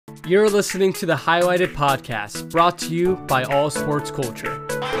You're listening to the Highlighted Podcast, brought to you by All Sports Culture.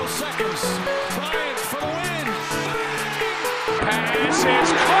 Final seconds. Bryant for the win. Pass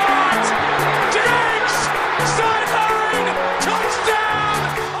is caught. Diggs! Sideline!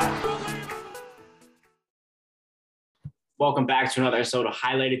 Touchdown! Welcome back to another episode of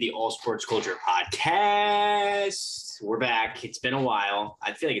Highlighted, the All Sports Culture Podcast. We're back. It's been a while.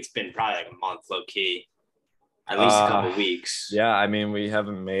 I feel like it's been probably like a month, low key. At least a couple weeks. Yeah, I mean, we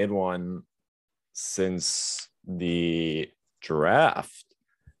haven't made one since the draft.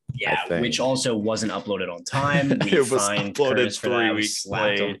 Yeah, which also wasn't uploaded on time. We It was fined uploaded Curtis for 3 that. We weeks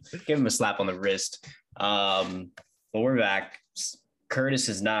slapped him, late. gave him a slap on the wrist. But we're back. Curtis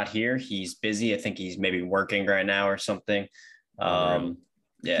is not here. He's busy. I think he's maybe working right now or something. Yeah,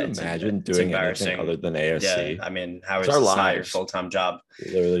 Imagine it's doing embarrassing. anything other than ASC. Yeah, I mean, how is It's our this not your lives. full-time job?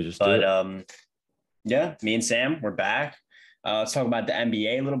 We literally just do it. But yeah, me and Sam, we're back. Let's talk about the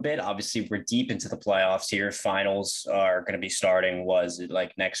NBA a little bit. Obviously, we're deep into the playoffs here. Finals are going to be starting,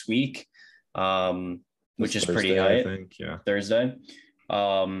 next week, which is pretty Thursday, high. I think, yeah. Thursday.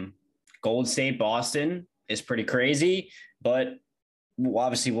 Golden State, Boston is pretty crazy, but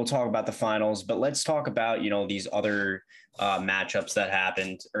obviously we'll talk about the finals, but let's talk about, these other matchups that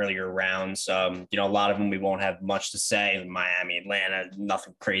happened earlier rounds. A lot of them we won't have much to say. Miami, Atlanta,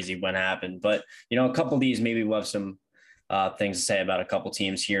 nothing crazy when happened, but a couple of these maybe we'll have some things to say about a couple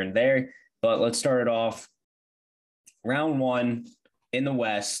teams here and there. But let's start it off. Round one in the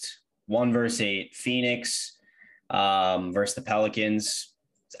West, 1 versus 8, Phoenix versus the Pelicans.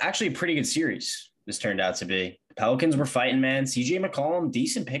 It's actually a pretty good series. This turned out to be. The Pelicans were fighting, man. CJ McCollum,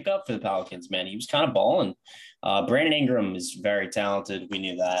 decent pickup for the Pelicans, man. He was kind of balling. Brandon Ingram is very talented. We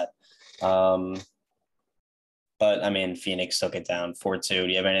knew that. But, I mean, Phoenix took it down 4-2. Do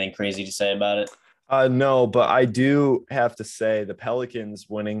you have anything crazy to say about it? No, but I do have to say the Pelicans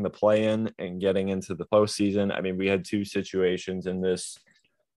winning the play-in and getting into the postseason. I mean, we had 2 situations in this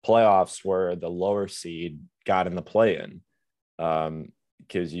playoffs where the lower seed got in the play-in.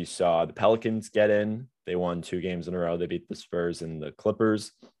 Because you saw the Pelicans get in. They won 2 games in a row. They beat the Spurs and the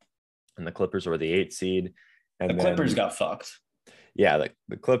Clippers. And the Clippers were the 8th seed. And the Clippers got fucked. Yeah,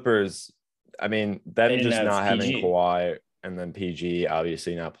 the Clippers, I mean, them just not PG. having Kawhi and then PG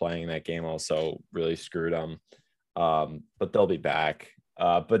obviously not playing that game also really screwed them. But they'll be back.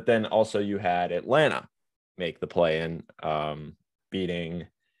 But then also you had Atlanta make the play-in, beating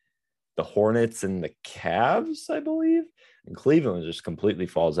the Hornets and the Cavs, I believe. And Cleveland just completely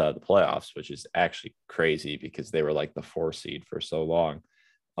falls out of the playoffs, which is actually crazy because they were like the 4 seed for so long.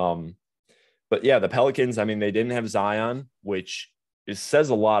 But yeah, the Pelicans, I mean, they didn't have Zion, which says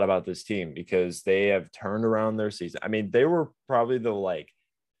a lot about this team because they have turned around their season. I mean, they were probably the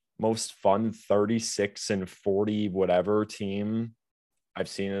most fun 36-40 whatever team I've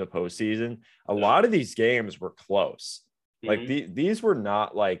seen in the postseason. A lot of these games were close. These were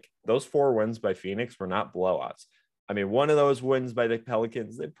not those 4 wins by Phoenix were not blowouts. I mean, one of those wins by the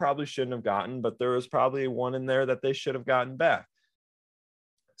Pelicans, they probably shouldn't have gotten, but there was probably one in there that they should have gotten back.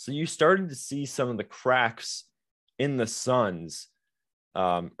 So you started to see some of the cracks in the Suns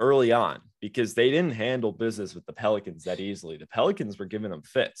early on because they didn't handle business with the Pelicans that easily. The Pelicans were giving them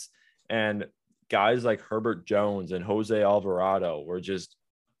fits, and guys like Herbert Jones and Jose Alvarado were just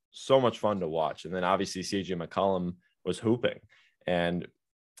so much fun to watch. And then obviously CJ McCollum was hooping, and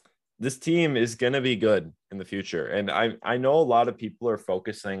this team is going to be good in the future. And I know a lot of people are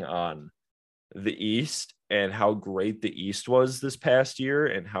focusing on the East and how great the East was this past year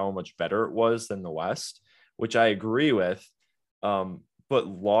and how much better it was than the West, which I agree with. But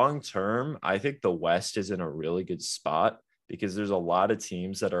long-term, I think the West is in a really good spot because there's a lot of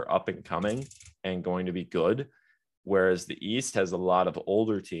teams that are up and coming and going to be good. Whereas the East has a lot of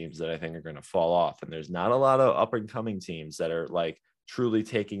older teams that I think are going to fall off. And there's not a lot of up and coming teams that are truly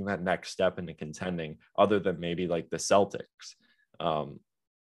taking that next step into contending other than maybe the Celtics.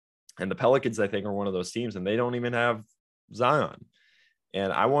 And the Pelicans, I think, are one of those teams, and they don't even have Zion.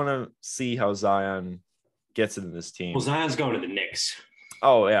 And I want to see how Zion gets into this team. Well, Zion's going to the Knicks.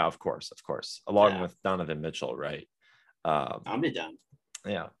 Oh, yeah, of course. Along with Donovan Mitchell, right? I'll be done.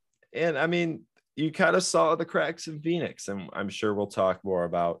 Yeah. And, I mean, you kind of saw the cracks in Phoenix, and I'm sure we'll talk more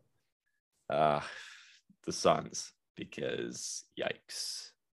about the Suns because yikes.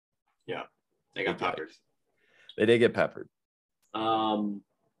 Yeah, they got peppered. They did get peppered. 2-7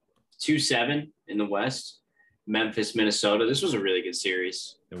 in the West. Memphis, Minnesota. This was a really good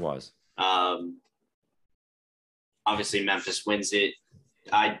series. It was. Obviously, Memphis wins it.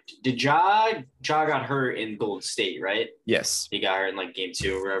 Ja got hurt in Golden State, right? Yes. He got hurt in game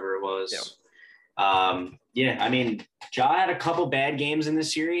 2 or wherever it was. Yeah. Yeah, I mean, Ja had a couple bad games in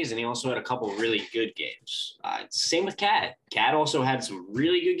this series, and he also had a couple really good games. Same with Cat. Cat also had some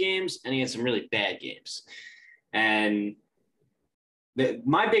really good games, and he had some really bad games. And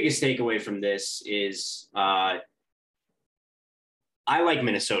my biggest takeaway from this is I like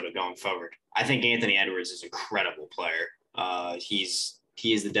Minnesota going forward. I think Anthony Edwards is an incredible player. He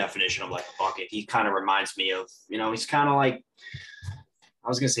is the definition of like a bucket. He kind of reminds me of, he's kind of like, I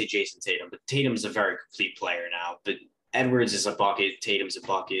was going to say Jason Tatum, but Tatum's a very complete player now. But Edwards is a bucket. Tatum's a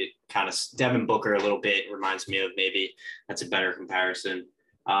bucket. Kind of Devin Booker a little bit reminds me of, maybe that's a better comparison.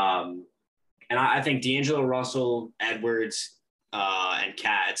 And I think D'Angelo Russell, Edwards, and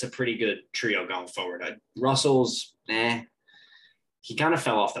Cat, it's a pretty good trio going forward. Russell's, he kind of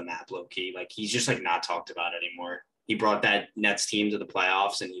fell off the map low key. Like, he's just like not talked about anymore. He brought that Nets team to the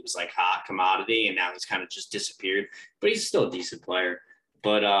playoffs, and he was like hot commodity, and now he's kind of just disappeared. But he's still a decent player.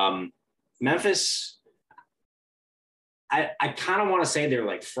 But Memphis, I kind of want to say they're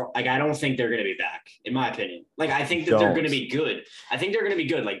like I don't think they're going to be back, in my opinion. Like, I think that they're going to be good. I think they're going to be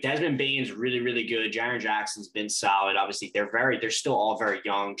good. Like, Desmond Bane's really, really good. Jaren Jackson's been solid. Obviously, they're still all very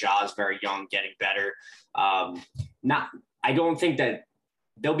young. Ja's very young, getting better. I don't think that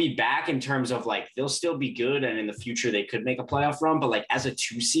they'll be back in terms of like they'll still be good, and in the future they could make a playoff run. But like as a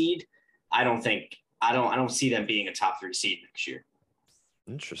 2 seed, I don't see them being a top 3 seed next year.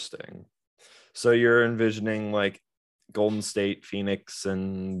 Interesting. So you're envisioning like Golden State, Phoenix.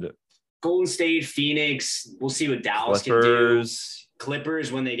 We'll see what Dallas Clippers. can do.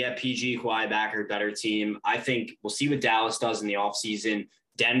 Clippers, when they get PG, Kawhi back, are a better team. I think we'll see what Dallas does in the offseason.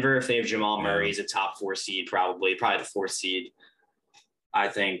 Denver, if they have Jamal Murray, is a top 4 seed, probably the 4th seed. I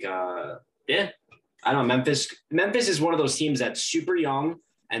think, I don't know. Memphis is one of those teams that's super young,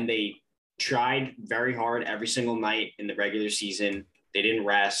 and they tried very hard every single night in the regular season. They didn't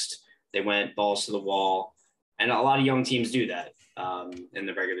rest. They went balls to the wall. And a lot of young teams do that in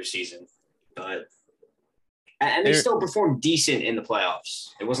the regular season. And they still performed decent in the playoffs.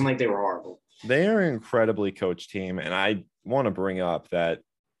 It wasn't like they were horrible. They are an incredibly coached team. And I want to bring up that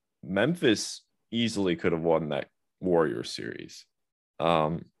Memphis easily could have won that Warriors series.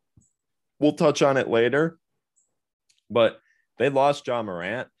 We'll touch on it later. But they lost Ja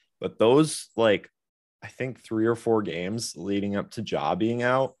Morant. But those, I think 3 or 4 games leading up to Ja being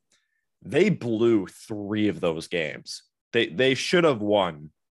out, they blew 3 of those games. They should have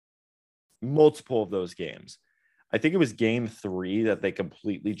won multiple of those games. I think it was game 3 that they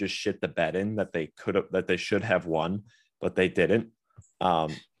completely just shit the bed in that they should have won, but they didn't.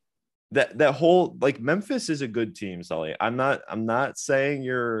 That whole Memphis is a good team, Sully. I'm not saying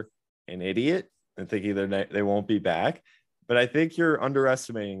you're an idiot and thinking they won't be back, but I think you're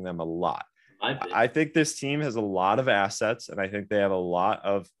underestimating them a lot. I think this team has a lot of assets, and I think they have a lot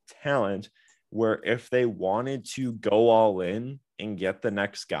of talent where if they wanted to go all in and get the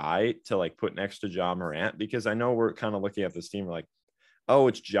next guy to put next to Ja Morant, because I know we're kind of looking at this team, we're like, oh,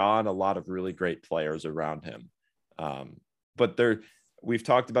 it's Ja and a lot of really great players around him. But we've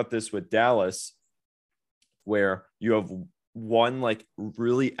talked about this with Dallas, where you have one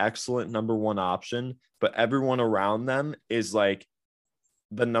really excellent number 1 option, but everyone around them is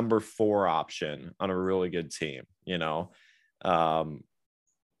the number 4 option on a really good team,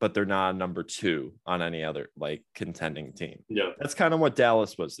 but they're not a number 2 on any other contending team. Yeah. That's kind of what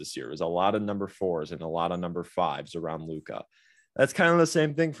Dallas was this year. It was a lot of number 4s and a lot of number 5s around Luka. That's kind of the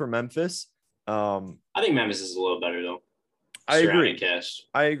same thing for Memphis. I think Memphis is a little better though. I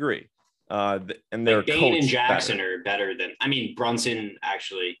agree. And they're Bane and Jackson are better than,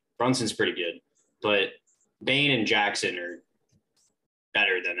 Brunson's pretty good, but Bane and Jackson are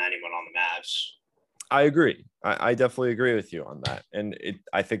better than anyone on the Mavs. I agree. I definitely agree with you on that. And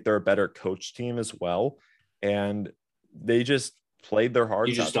I think they're a better coach team as well. And they just played their hearts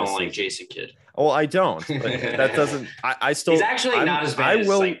out. You just don't like Jason Kidd. Well, I don't. But that doesn't. I still. He's actually not as bad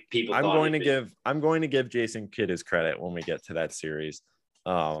as people. I'm going to give Jason Kidd his credit when we get to that series.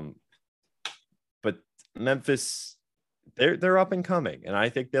 But Memphis, they're up and coming, and I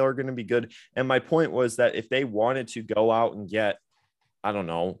think they're going to be good. And my point was that if they wanted to go out and get, I don't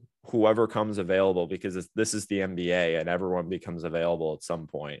know, whoever comes available, because this is the NBA and everyone becomes available at some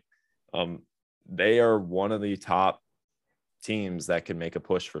point. They are one of the top teams that can make a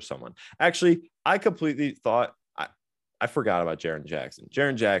push for someone. Actually, I completely thought I forgot about Jaren Jackson.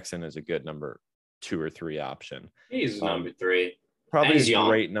 Jaren Jackson is a good number 2 or 3 option. He's number 3. Probably a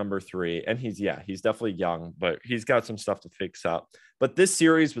great number 3. And he's definitely young, but he's got some stuff to fix up. But this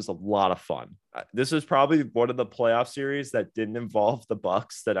series was a lot of fun. This was probably one of the playoff series that didn't involve the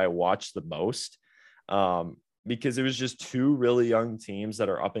Bucks that I watched the most. because it was just two really young teams that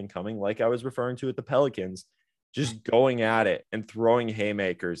are up and coming, like I was referring to with the Pelicans, just going at it and throwing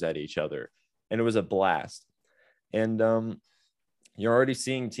haymakers at each other. And it was a blast. And you're already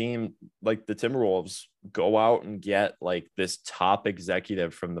seeing team like the Timberwolves go out and get like this top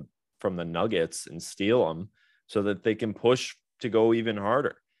executive from the Nuggets and steal them so that they can push to go even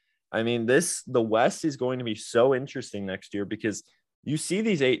harder. I mean, the West is going to be so interesting next year because you see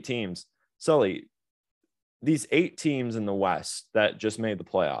these 8 teams, Sully, these 8 teams in the West that just made the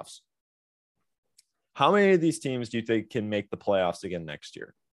playoffs. How many of these teams do you think can make the playoffs again next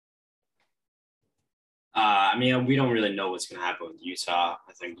year? I mean, we don't really know what's going to happen with Utah.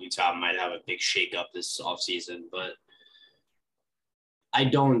 I think Utah might have a big shakeup this offseason, but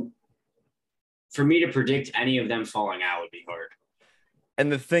for me to predict any of them falling out would be hard.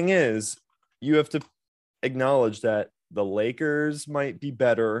 And the thing is, you have to acknowledge that the Lakers might be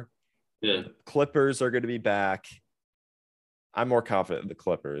better. Yeah. The Clippers are going to be back. I'm more confident in the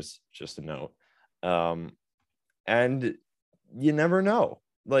Clippers, just a note. And you never know.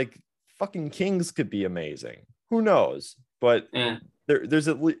 Like, fucking Kings could be amazing. Who knows? But there's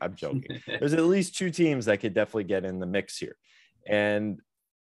at least, I'm joking. There's at least 2 teams that could definitely get in the mix here. And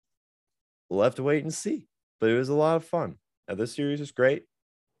we'll have to wait and see. But it was a lot of fun. Now, this series is great.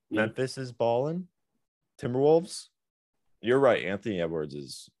 Yeah. Memphis is balling. Timberwolves. You're right. Anthony Edwards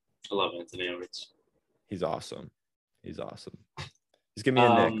is. I love Anthony Edwards. He's awesome. He's awesome. He's gonna be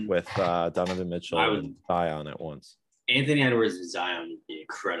a Nick with Donovan Mitchell and Zion at once. Anthony Edwards and Zion would be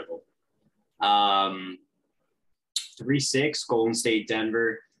incredible. 3-6 Golden State,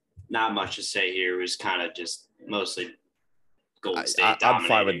 Denver. Not much to say here. It was kind of just mostly Golden State. I'm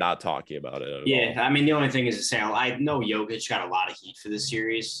fine with not talking about it at all. I mean, the only thing is to say I know Jokic got a lot of heat for this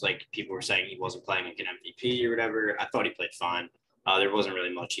series. Like, people were saying he wasn't playing like an MVP or whatever. I thought he played fine. There wasn't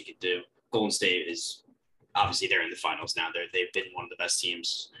really much he could do. Golden State is obviously they're in the finals now. They've been one of the best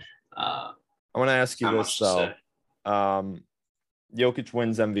teams. I want to ask you this though. Jokic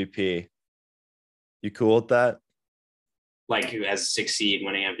wins MVP. You cool with that? Like, who has a 6 seed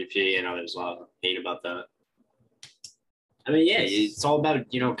winning MVP? I know there's a lot of hate about that. I mean, yeah, it's all about,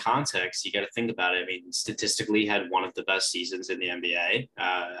 context. You got to think about it. I mean, statistically had one of the best seasons in the NBA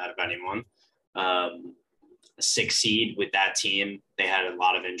out of anyone. A 6 seed with that team. They had a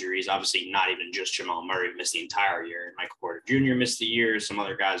lot of injuries. Obviously, not even just Jamal Murray missed the entire year. Michael Porter Jr. missed the year. Some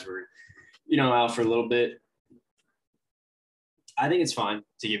other guys were, out for a little bit. I think it's fine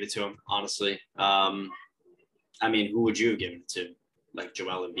to give it to him, honestly. I mean, who would you have given it to? Like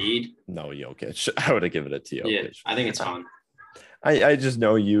Joel Embiid? No, Jokic. I would have given it to Jokic. Yeah, I think it's fine. I just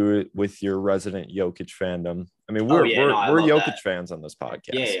know you with your resident Jokic fandom. I mean, we're Jokic fans on this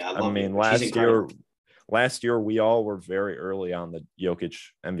podcast. Yeah, I mean, last year we all were very early on the Jokic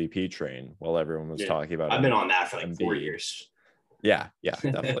MVP train while everyone was talking about it. I've been on that for like 4 years. Yeah,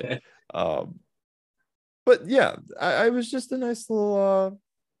 definitely. But yeah, I was just a nice little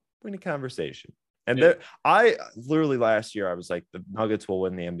winning conversation. And I literally last year I was like, the Nuggets will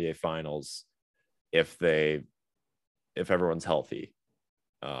win the NBA Finals if everyone's healthy.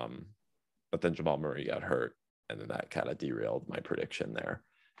 But then Jamal Murray got hurt, and then that kind of derailed my prediction there.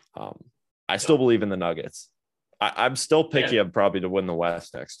 I still believe in the Nuggets. I'm still picking them probably to win the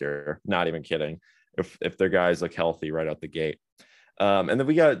West next year. Not even kidding. If their guys look healthy right out the gate. And then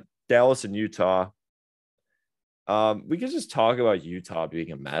we got Dallas and Utah. We could just talk about Utah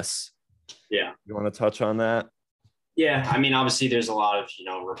being a mess. Yeah. You want to touch on that? Yeah. I mean, obviously there's a lot of,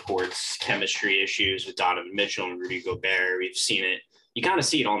 reports, chemistry issues with Donovan Mitchell and Rudy Gobert. We've seen it. You kind of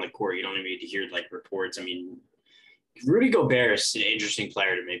see it on the court. You don't even need to hear like reports. I mean, Rudy Gobert is an interesting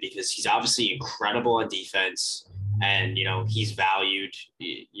player to me because he's obviously incredible on defense and, he's valued,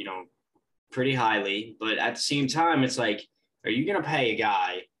 pretty highly. But at the same time, it's like, are you going to pay a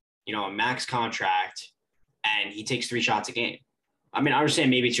guy, a max contract and he takes 3 shots a game? I mean, I understand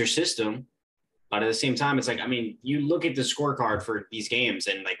maybe it's your system, but at the same time, it's like, I mean, you look at the scorecard for these games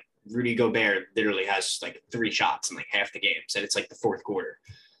and like Rudy Gobert literally has like 3 shots in like half the games and it's like the 4th quarter.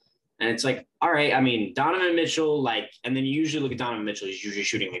 And it's like, all right, I mean, Donovan Mitchell, and then you usually look at Donovan Mitchell, he's usually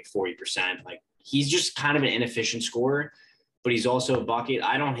shooting like 40%. Like, he's just kind of an inefficient scorer, but he's also a bucket.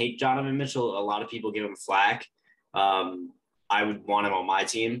 I don't hate Donovan Mitchell. A lot of people give him flack. I would want him on my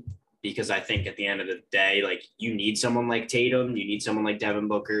team, because I think at the end of the day, like, you need someone like Tatum, you need someone like Devin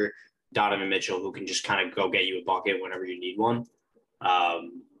Booker, Donovan Mitchell, who can just kind of go get you a bucket whenever you need one.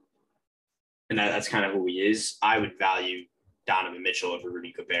 And that's kind of who he is. I would value Donovan Mitchell over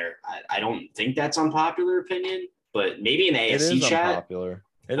Rudy Gobert. I don't think that's unpopular opinion, but maybe in the AFC chat. Unpopular.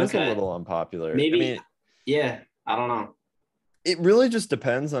 It is a little unpopular. Maybe. I don't know. It really just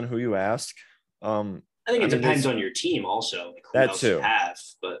depends on who you ask. I think it depends this- on your team also, like who That else too. you have.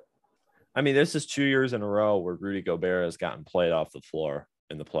 But I mean, this is 2 years in a row where Rudy Gobert has gotten played off the floor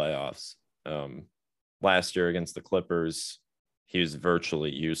in the playoffs. Last year against the Clippers, he was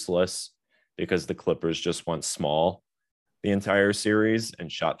virtually useless because the Clippers just went small the entire series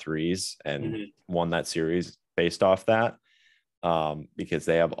and shot threes and won that series based off that. Because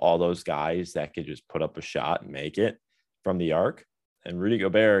they have all those guys that could just put up a shot and make it from the arc. And Rudy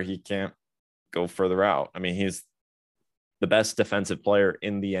Gobert, he can't go further out. I mean, he's the best defensive player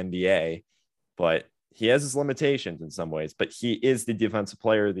in the NBA, but he has his limitations in some ways. But he is the defensive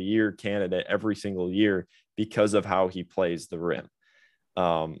player of the year candidate every single year because of how he plays the rim.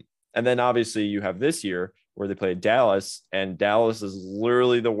 And then obviously you have this year where they played Dallas, and Dallas is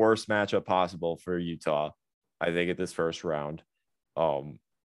literally the worst matchup possible for Utah, I think, at this first round.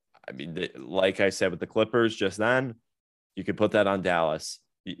 I mean, like I said with the Clippers just then, you could put that on Dallas.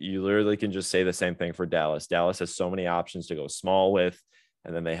 You literally can just say the same thing for Dallas. Dallas has so many options to go small with,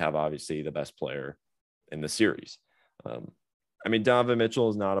 and then they have obviously the best player in the series. I mean, Donovan Mitchell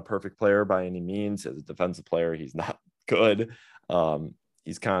is not a perfect player by any means. As a defensive player, he's not good.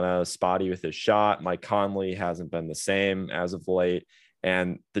 He's kind of spotty with his shot. Mike Conley hasn't been the same as of late.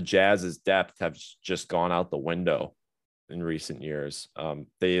 And the Jazz's depth have just gone out the window in recent years.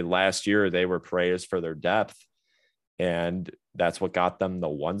 Last year, they were praised for their depth. And that's what got them the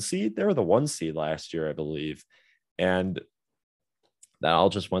 1 seed. They were the 1 seed last year, I believe. And that all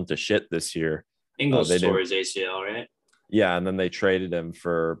just went to shit this year. Ingles tore his ACL, right? Yeah, and then they traded him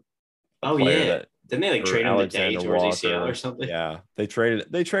for didn't they like trade him the day towards ACL or something? Yeah, they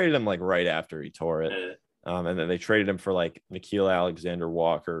traded him like right after he tore it. And then they traded him for like Nickeil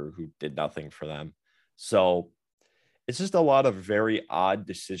Alexander-Walker, who did nothing for them. So it's just a lot of very odd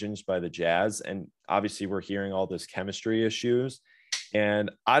decisions by the Jazz. And obviously we're hearing all this chemistry issues.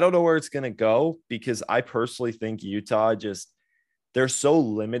 And I don't know where it's going to go, because I personally think Utah they're so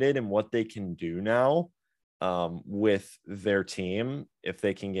limited in what they can do now with their team if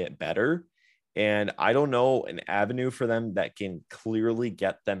they can get better. And I don't know an avenue for them that can clearly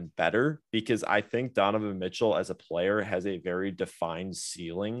get them better, because I think Donovan Mitchell as a player has a very defined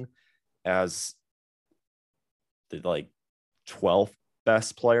ceiling as the like 12th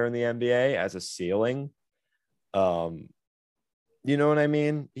best player in the NBA as a ceiling. You know what I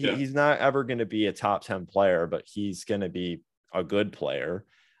mean? He's not ever going to be a top 10 player, but he's going to be a good player.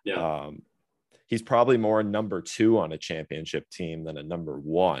 Yeah. He's probably more number 2 on a championship team than a number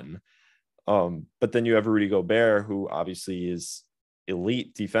 1. But then you have Rudy Gobert, who obviously is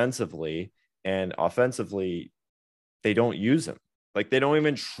elite defensively, and offensively, they don't use him. Like, they don't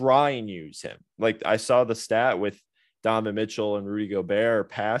even try and use him. Like, I saw the stat with Donovan Mitchell and Rudy Gobert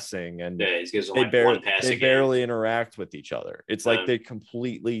passing, and they barely interact with each other. It's like they're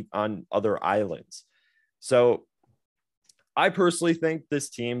completely on other islands. So I personally think this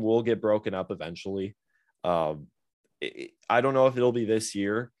team will get broken up eventually. I don't know if it'll be this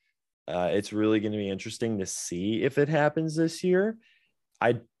year. It's really going to be interesting to see if it happens this year.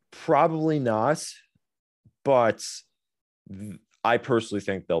 I'd probably not, but I personally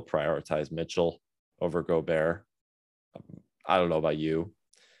think they'll prioritize Mitchell over Gobert. I don't know about you.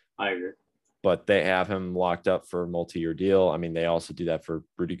 I agree. But they have him locked up for a multi-year deal. I mean, they also do that for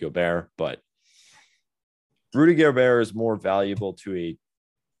Rudy Gobert, but Rudy Gobert is more valuable to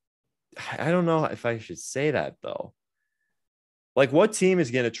I don't know if I should say that, though. Like, what team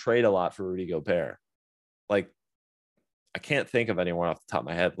is going to trade a lot for Rudy Gobert? Like, I can't think of anyone off the top of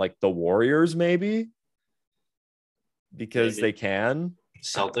my head. Like the Warriors, maybe? Because they can.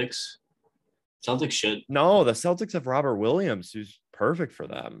 Celtics should. No, the Celtics have Robert Williams, who's perfect for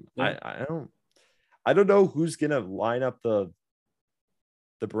them. Yeah. I don't know who's going to line up the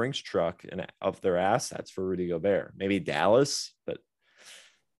Brinks truck of their assets for Rudy Gobert. Maybe Dallas, but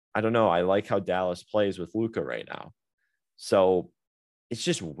I don't know. I like how Dallas plays with Luka right now. So it's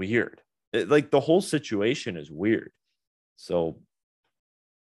just weird. Like, the whole situation is weird. So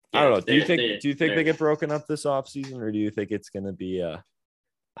I don't know. Do you think they get broken up this offseason, or do you think it's going to be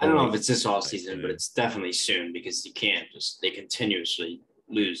I don't know if it's this offseason, but it's definitely soon, because they continuously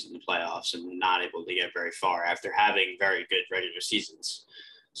lose in the playoffs and not able to get very far after having very good regular seasons.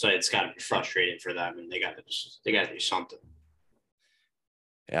 So it's got to be frustrating for them, and they got to do something.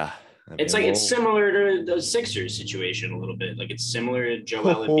 Yeah. It's similar to the Sixers situation a little bit. Like, it's similar to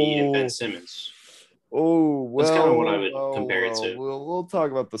Joel Embiid and Ben Simmons. Oh, well, that's kind of what I would compare it to. We'll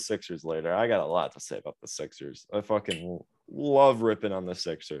talk about the Sixers later. I got a lot to say about the Sixers. I fucking love ripping on the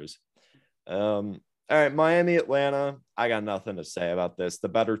Sixers. All right, Miami, Atlanta. I got nothing to say about this. The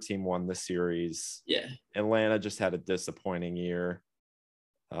better team won the series. Yeah. Atlanta just had a disappointing year.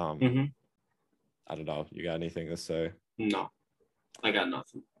 I I don't know. You got anything to say? No, I got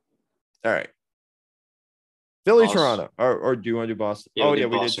nothing. All right. Philly, Boston. Toronto, or do you want to do Boston? Yeah, Oh we did yeah,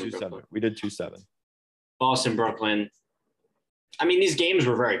 we did Boston, 2-7. Brooklyn. We did 2-7. Boston, Brooklyn. I mean, these games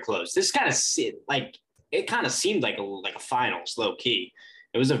were very close. This kind of seemed like a finals, low key.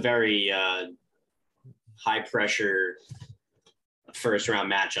 It was a very high pressure first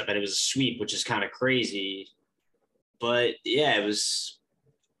round matchup, and it was a sweep, which is kind of crazy. But yeah, it was.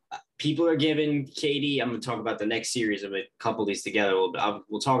 People are giving KD. I'm going to talk about the next series. I'm going to couple these together a little bit.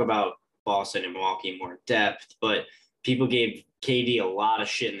 We'll talk about Boston and Milwaukee in more depth, but people gave KD a lot of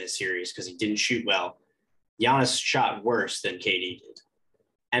shit in this series because he didn't shoot well. Giannis shot worse than KD did.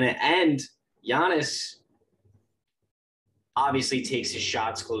 And Giannis obviously takes his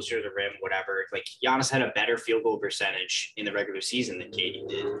shots closer to the rim, whatever. Like Giannis had a better field goal percentage in the regular season than KD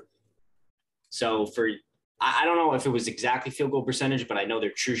did. So I don't know if it was exactly field goal percentage, but I know their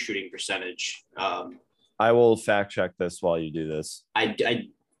true shooting percentage. I will fact check this while you do this. I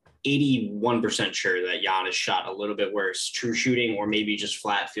 81% sure that Giannis shot a little bit worse true shooting or maybe just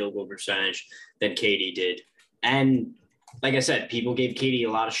flat field goal percentage than KD did. And like I said, people gave KD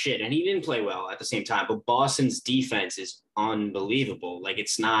a lot of shit and he didn't play well at the same time, but Boston's defense is unbelievable. Like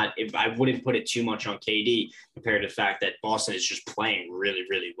it's not, if I wouldn't put it too much on KD compared to the fact that Boston is just playing really,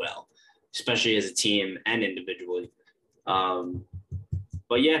 really well, especially as a team and individually.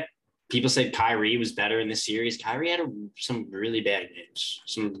 But yeah, people said Kyrie was better in this series. Kyrie had some really bad games,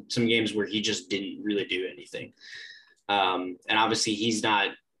 some games where he just didn't really do anything. And obviously he's not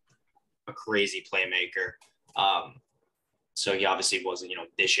a crazy playmaker. So he obviously wasn't,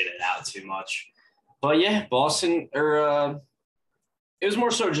 dishing it out too much. But yeah, Boston, it was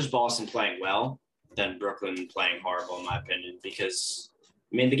more so just Boston playing well than Brooklyn playing horrible, in my opinion, because,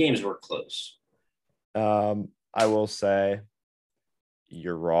 the games were close. I will say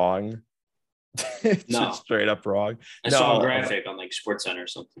you're wrong. No. Straight up wrong. I saw a graphic on like SportsCenter or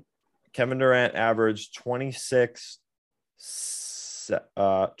something. Kevin Durant averaged 26,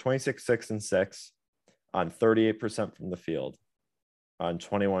 6 and 6 on 38% from the field on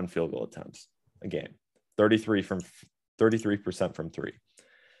 21 field goal attempts a game, 33% from three.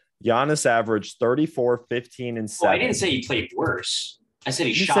 Giannis averaged 34, 15, and 7. I didn't say he played worse. I said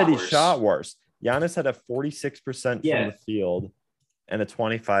he shot worse. Giannis had a 46% from the field and a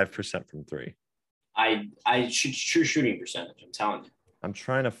 25% from three. I should true shooting percentage. I'm telling you. I'm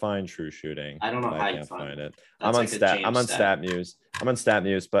trying to find true shooting. I don't know how I you can't find it. I'm on StatMuse.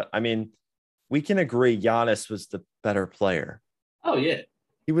 But we can agree Giannis was the better player. Oh yeah,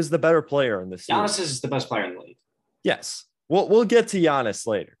 he was the better player in this. Giannis is the best player in the league. Yes, we'll get to Giannis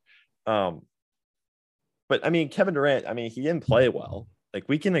later. But Kevin Durant. He didn't play well. Like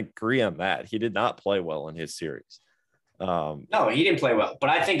we can agree on that. He did not play well in his series. No, he didn't play well. But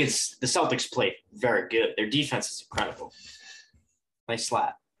I think it's the Celtics played very good. Their defense is incredible. Nice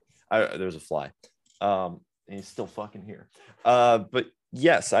slap. There's a fly. And he's still fucking here. But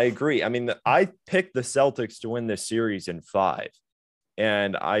yes, I agree. I picked the Celtics to win this series in 5.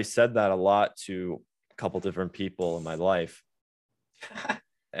 And I said that a lot to a couple different people in my life.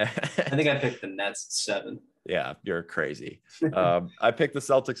 I think I picked the Nets at 7. Yeah, you're crazy. I picked the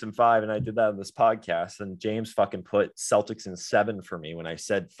Celtics in 5, and I did that on this podcast. And James fucking put Celtics in 7 for me when I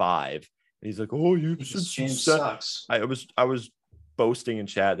said 5. And he's like, "Oh, you James sucks." I was boasting in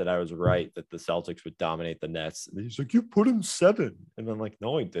chat that I was right, that the Celtics would dominate the Nets. And he's like, "You put him 7," and I'm like,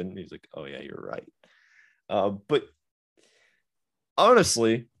 "No, I didn't." He's like, "Oh yeah, you're right." But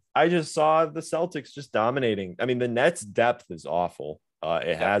honestly, I just saw the Celtics just dominating. The Nets' depth is awful.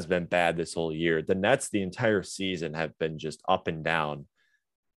 It has been bad this whole year. The Nets, the entire season, have been just up and down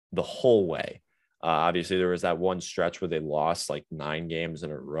the whole way. Obviously, there was that one stretch where they lost like 9 games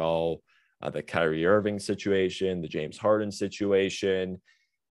in a row. The Kyrie Irving situation, the James Harden situation,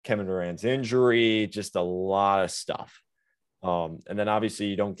 Kevin Durant's injury, just a lot of stuff. And then obviously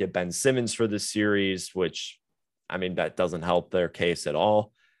you don't get Ben Simmons for this series, which, that doesn't help their case at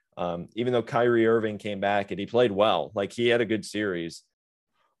all. Even though Kyrie Irving came back and he played well, like he had a good series,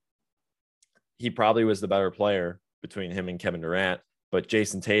 he probably was the better player between him and Kevin Durant, but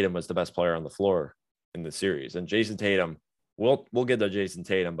Jason Tatum was the best player on the floor in the series. And Jason Tatum, we'll get to Jason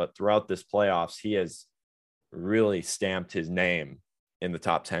Tatum, but throughout this playoffs, he has really stamped his name in the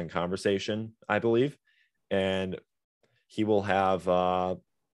top 10 conversation, I believe. And he will have a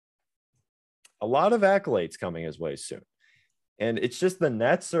lot of accolades coming his way soon. And it's just the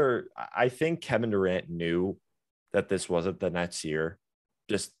Nets I think Kevin Durant knew that this wasn't the Nets year,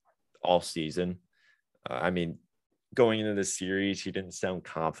 just all season. Going into this series, he didn't sound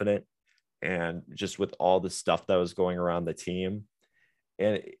confident. And just with all the stuff that was going around the team.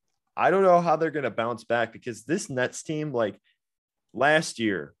 And I don't know how they're going to bounce back because this Nets team, like last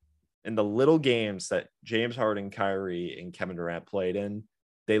year in the little games that James Harden, Kyrie, and Kevin Durant played in,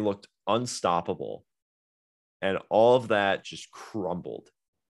 they looked unstoppable. And all of that just crumbled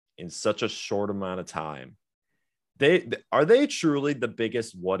in such a short amount of time. Are they truly the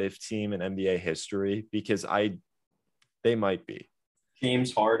biggest what if team in NBA history? Because they might be.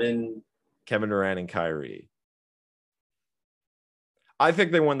 James Harden, Kevin Durant, and Kyrie. I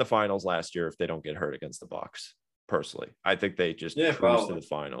think they won the finals last year if they don't get hurt against the Bucks. Personally, I think they just cruise to the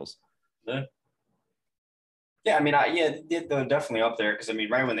finals. Yeah, I mean, they're definitely up there because I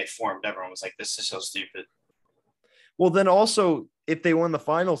mean, right when they formed, everyone was like, "This is so stupid." Well, then also, if they won the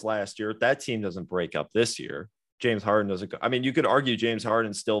finals last year, that team doesn't break up this year. James Harden doesn't. I mean, you could argue James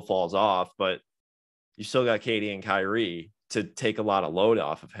Harden still falls off, but you still got KD and Kyrie to take a lot of load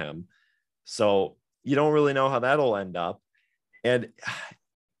off of him. So you don't really know how that'll end up. And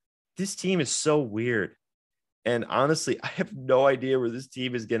this team is so weird. And honestly, I have no idea where this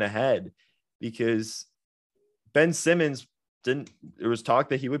team is going to head because Ben Simmons there was talk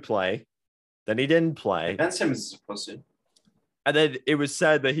that he would play. Then he didn't play. Ben Simmons is supposed to. And then it was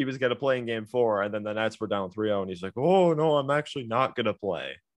said that he was going to play in game 4. And then the Nets were down 3-0. And he's like, oh, no, I'm actually not going to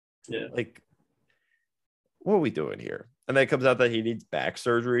play. Yeah. Like, what are we doing here? And then it comes out that he needs back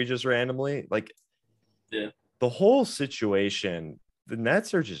surgery just randomly. Like, yeah. The whole situation, the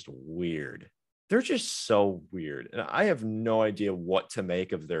Nets are just weird. They're just so weird. And I have no idea what to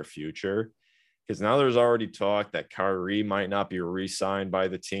make of their future. Because now there's already talk that Kyrie might not be re-signed by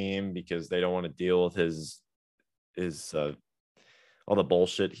the team because they don't want to deal with his all the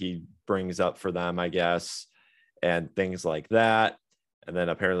bullshit he brings up for them, I guess, and things like that. And then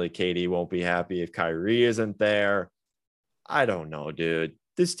apparently KD won't be happy if Kyrie isn't there. I don't know, dude.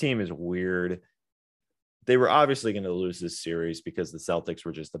 This team is weird. They were obviously going to lose this series because the Celtics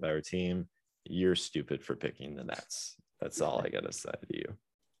were just a better team. You're stupid for picking the Nets. That's all I got to say to you.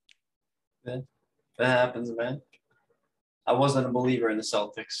 Yeah, that happens, man. I wasn't a believer in the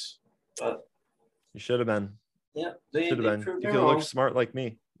Celtics, but you should have been. Yeah, they should have been. You could have looked smart like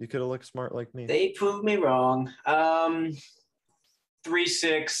me. You could have looked smart like me. They proved me wrong. 3-6,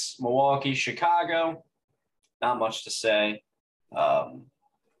 Milwaukee, Chicago. Not much to say.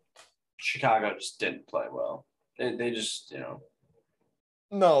 Chicago just didn't play well. They just,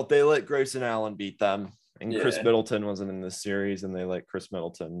 No, they let Grayson Allen beat them. And Chris Middleton wasn't in this series, and they let the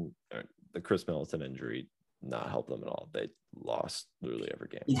Chris Middleton injury not help them at all. They lost literally every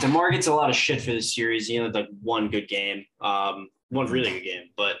game. DeMar gets a lot of shit for this series. Like one good game, one really good game.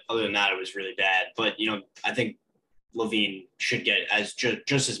 But other than that, it was really bad. But, I think Levine should get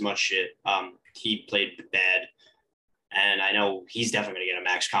just as much shit. He played bad. And I know he's definitely going to get a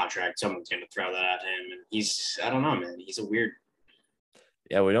max contract. Someone's going to throw that at him. And I don't know, man. He's a weird.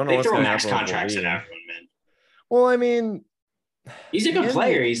 Yeah, we don't know what's going to happen. They throw max contracts at everyone, man. Well, I mean, he's a good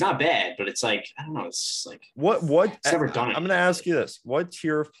player. He's not bad, but it's like, I don't know. It's like what? He's never done it. I'm going to ask you this: what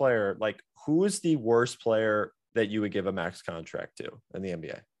tier of player, like, who is the worst player that you would give a max contract to in the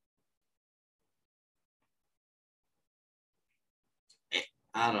NBA?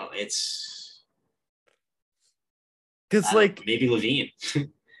 I don't know. It's because like maybe Levine.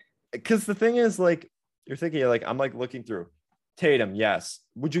 Because the thing is, like, you're thinking, like, I'm like looking through Tatum. Yes.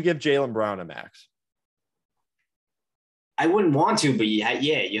 Would you give Jaylen Brown a max? I wouldn't want to, but yeah,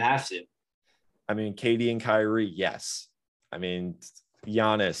 you have to. I mean, KD and Kyrie, yes. I mean,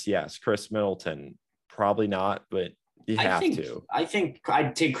 Giannis, yes. Chris Middleton, probably not, but you have to. I think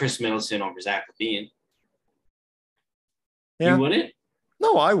I'd take Chris Middleton over Zach LaVine. Yeah. You wouldn't?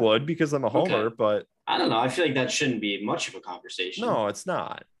 No, I would because I'm a homer, but I don't know. I feel like that shouldn't be much of a conversation. No, it's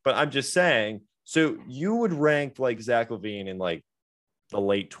not. But I'm just saying. So you would rank like Zach LaVine in like the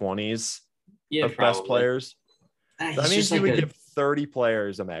late 20s of best players. That means you would give 30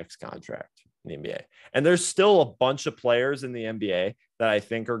 players a max contract in the NBA. And there's still a bunch of players in the NBA that I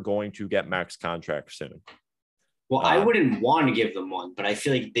think are going to get max contracts soon. Well, I wouldn't want to give them one, but I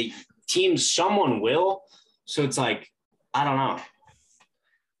feel like someone will. So it's like, I don't know.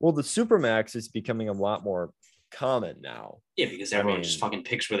 Well, the Supermax is becoming a lot more common now. Yeah, because everyone just fucking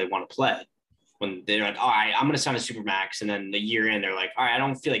picks where they want to play. When they're like, all right, I'm going to sign a Supermax. And then the year in, they're like, all right, I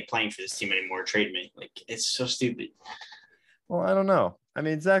don't feel like playing for this team anymore. Trade me. Like, it's so stupid. Well, I don't know. I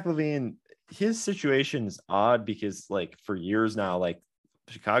mean, Zach LaVine, his situation is odd because, like, for years now, like,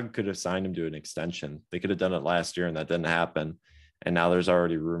 Chicago could have signed him to an extension. They could have done it last year, and that didn't happen. And now there's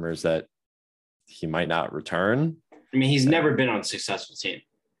already rumors that he might not return. I mean, he's never been on a successful team.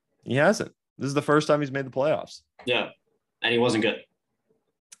 He hasn't. This is the first time he's made the playoffs. Yeah. And he wasn't good.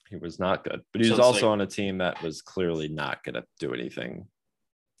 He was not good. But he was also on a team that was clearly not going to do anything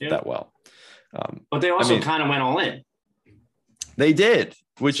that well. But they also mean, kind of went all in. They did,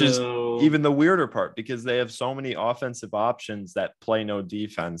 which is So- even the weirder part because they have so many offensive options that play no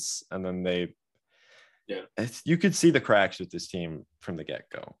defense, and then you could see the cracks with this team from the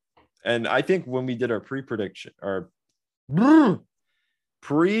get-go. And I think when we did our pre-prediction or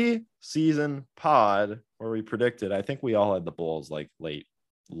pre-season pod where we predicted, I think we all had the Bulls like late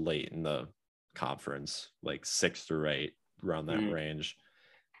in the conference, like 6 through 8, around that range.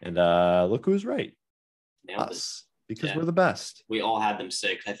 And look who's right. Nailed it. Us. Because we're the best. We all had them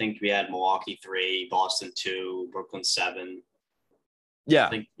 6. I think we had Milwaukee 3, Boston 2, Brooklyn 7. Yeah. I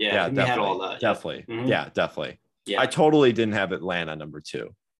think we definitely. had all that. Definitely. Mhm. Yeah, definitely. Yeah. I totally didn't have Atlanta number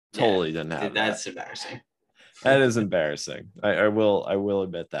 2. Totally didn't have That's embarrassing. That is embarrassing. I will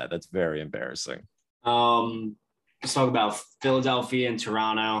admit that. That's very embarrassing. Let's talk about Philadelphia and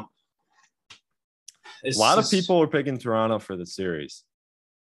Toronto. A lot of people are picking Toronto for the series.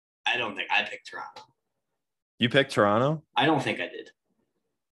 I don't think I picked Toronto. You picked Toronto? I don't think I did.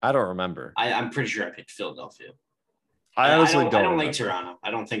 I don't remember. I'm pretty sure I picked Philadelphia. I honestly don't. I don't like Toronto. I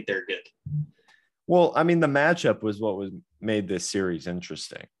don't think they're good. Well, I mean, the matchup was what made this series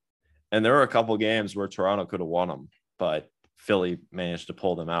interesting. And there were a couple games where Toronto could have won them, but Philly managed to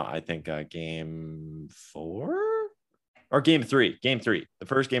pull them out. I think game 4 or game 3. Game 3, the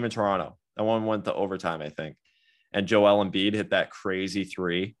first game in Toronto. That one went to overtime, I think. And Joel Embiid hit that crazy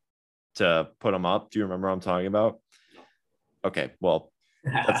 3 to put them up. Do you remember what I'm talking about? Okay, well,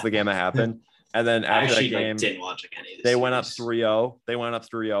 that's the game that happened. And then after that game, didn't watch any of this they went up 3-0. They went up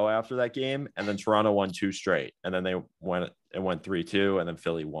 3-0 after that game, and then Toronto won 2 straight. And then it went 3-2, and then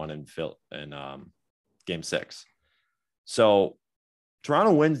Philly won in game 6. So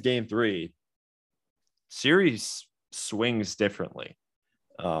Toronto wins game 3. Series swings differently.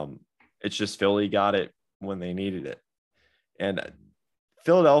 It's just Philly got it when they needed it. And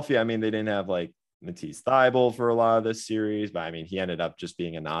Philadelphia, I mean, they didn't have like Matisse Thybulle for a lot of this series, but I mean, he ended up just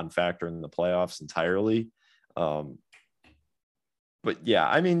being a non-factor in the playoffs entirely. But yeah,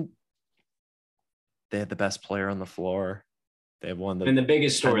 I mean, they had the best player on the floor. They have one of the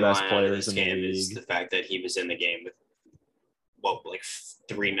biggest storyline best out of this players in the game is league. the fact that he was in the game with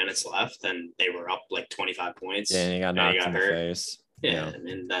 3 minutes left, and they were up like 25 points. Yeah, and he got knocked in the hurt. face. Yeah,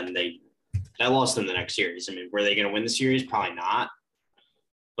 and then they lost them the next series. I mean, were they going to win the series? Probably not.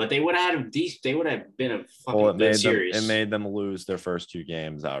 But they would have been a fucking good series. It made them lose their first 2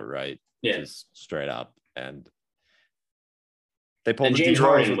 games outright. Yeah, just straight up. And they pulled and the James D-Rose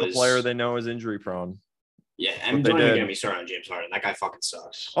Harden with the player they know is injury prone. Yeah, and don't even get me started on James Harden. That guy fucking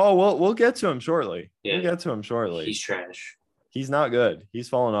sucks. Oh, we'll get to him shortly. Yeah. We'll get to him shortly. He's trash. He's not good. He's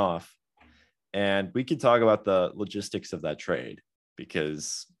fallen off. And we could talk about the logistics of that trade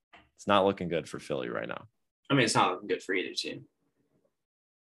because it's not looking good for Philly right now. I mean, it's not looking good for either team.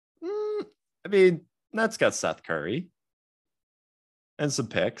 I mean, Nets got Seth Curry and some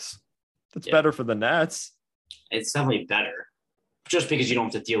picks. That's Yeah. better for the Nets. It's definitely better, just because you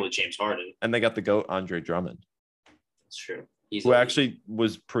don't have to deal with James Harden. And they got the GOAT Andre Drummond, It's true. He's who actually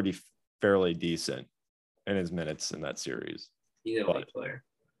was fairly decent in his minutes in that series. he's an elite player.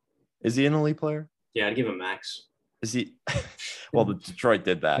 Is he an elite player? Yeah, I'd give him max. Is he? Well, the Detroit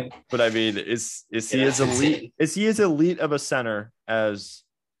did that, but I mean, is he Yeah, as elite? Is he as elite of a center as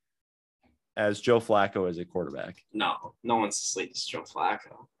Joe Flacco as a quarterback? No one's asleep. It's Joe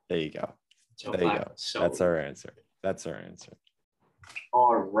Flacco. There you go. Joe There you Flacco. go. So That's our answer. That's our answer.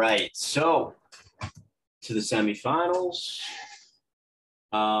 all right. So to the semifinals.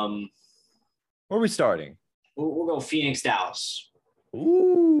 Where are we starting? We'll go Phoenix, Dallas.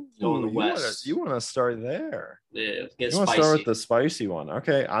 Ooh, Go in the West. You want to start there? Yeah, get You want to spicy. start with the spicy one?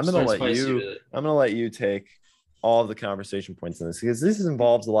 Okay, I'm gonna let you take all of the conversation points in this because this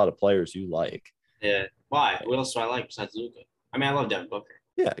involves a lot of players you like. Yeah. Why? What else do I like besides Luka? I mean, I love Devin Booker.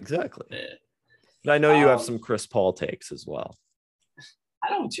 Yeah, exactly. Yeah. But I know you have some Chris Paul takes as well. I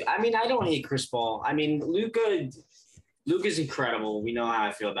don't hate Chris Paul. I mean, Luka's incredible. We know how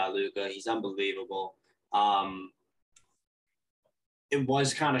I feel about Luka. He's unbelievable. It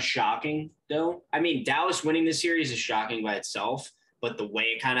was kind of shocking, though. I mean, Dallas winning this series is shocking by itself, but the way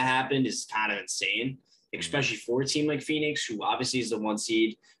it kind of happened is kind of insane, especially for a team like Phoenix, who obviously is the 1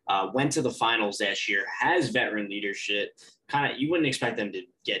 seed, went to the finals last year, has veteran leadership. You wouldn't expect them to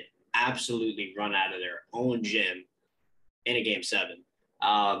get absolutely run out of their own gym in a game 7.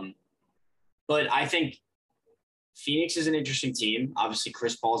 But I think Phoenix is an interesting team. Obviously,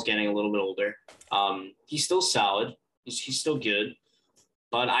 Chris Paul's getting a little bit older. He's still solid. He's still good.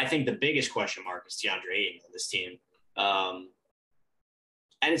 But I think the biggest question mark is DeAndre Ayton on this team. And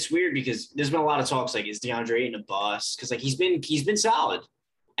it's weird because there's been a lot of talks like, is DeAndre Ayton a bust? Because like he's been solid.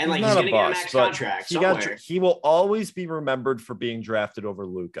 And like not he's going to get a bust, max but contract somewhere. he will always be remembered for being drafted over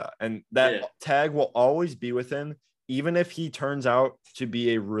Luka, and that tag will always be with him, even if he turns out to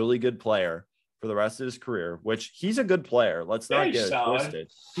be a really good player for the rest of his career, which he's a good player. Let's not get it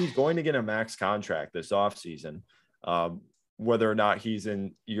twisted. He's going to get a max contract this offseason. Whether or not he's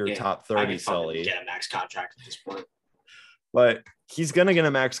in your top 30, Sully. Get a max contract at this point. But he's going to get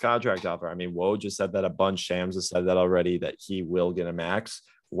a max contract offer. I mean, Woj just said that a bunch. Shams has said that already, that he will get a max,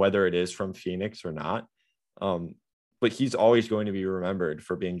 whether it is from Phoenix or not. But he's always going to be remembered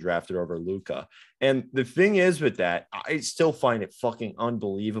for being drafted over Luka. And the thing is with that, I still find it fucking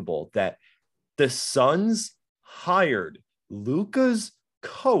unbelievable that the Suns hired Luka's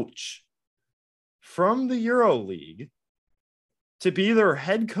coach from the EuroLeague to be their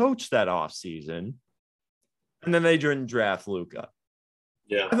head coach that offseason, and then they didn't draft Luka.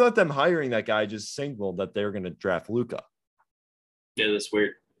 Yeah. I thought them hiring that guy just signaled that they were going to draft Luka. Yeah, that's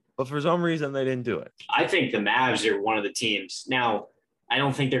weird. But for some reason, they didn't do it. I think the Mavs are one of the teams. Now, I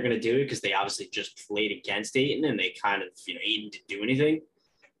don't think they're going to do it because they obviously just played against Ayton and they kind of, Ayton didn't do anything.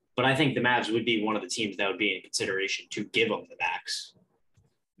 But I think the Mavs would be one of the teams that would be in consideration to give them the max.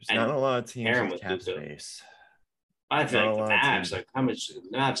 There's not a lot of teams with cap space. I think the Mavs, like how much the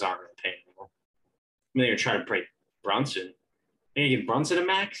Mavs aren't going to pay anymore. I mean, they're going to try to break Brunson. They're going to give Brunson a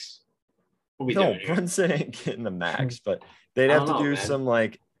max? What are we doing here? Brunson ain't getting the max, but they'd have to do some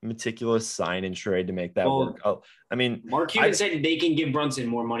like meticulous sign and trade to make that work. Oh, I mean, Mark Cuban said they can give Brunson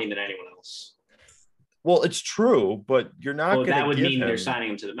more money than anyone else. Well, it's true, but you're not going to. That would mean they're signing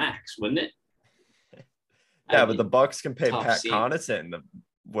him to the max, wouldn't it? Yeah, but the Bucks can pay Pat Connaughton the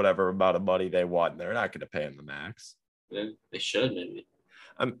whatever amount of money they want. And they're not going to pay him the max. Then they should maybe.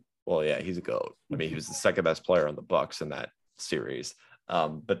 Well, yeah, he's a GOAT. I mean, he was the second best player on the Bucks in that series.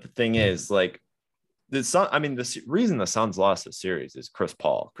 But the thing is, like, the reason the Suns lost the series is Chris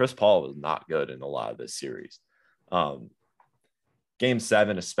Paul. Chris Paul was not good in a lot of this series. Game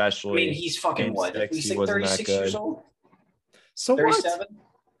 7, especially. I mean, he's fucking what? He's like 36 years old. So 37? What?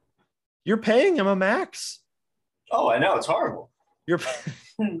 You're paying him a max. Oh, I know. It's horrible.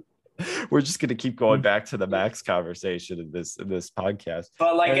 We're just going to keep going back to the max conversation in this podcast.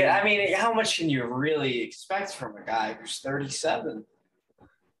 But I mean, how much can you really expect from a guy who's 37?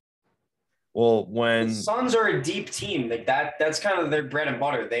 Well, when the Suns are a deep team, like that's kind of their bread and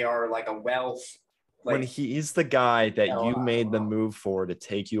butter. They are like a when he's the guy that you made the move for to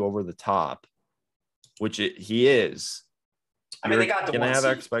take you over the top, which he is. I mean, they got the one seed. Have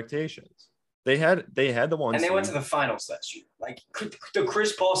expectations. They had the one, and they went to the finals last year. Like the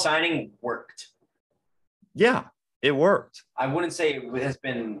Chris Paul signing worked. Yeah, it worked. I wouldn't say it has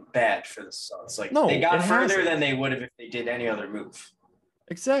been bad for the Suns. Like no, they got further than they would have if they did any other move.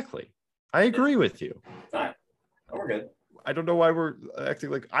 Exactly. I agree with you. All right. We're good. I don't know why we're acting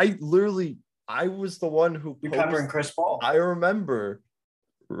like I was the one who you're covering Chris Paul. I remember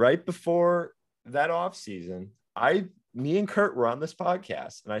right before that offseason, me and Kurt were on this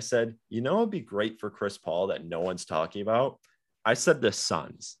podcast and I said, it'd be great for Chris Paul that no one's talking about. I said the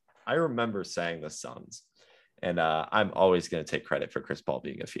Suns. I remember saying the Suns. And I'm always going to take credit for Chris Paul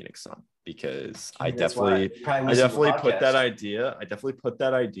being a Phoenix Sun because I definitely put that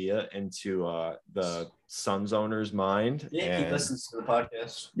idea into the Suns owner's mind. Yeah, he listens to the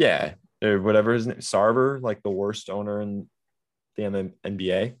podcast. Yeah, or whatever his name, Sarver, like the worst owner in the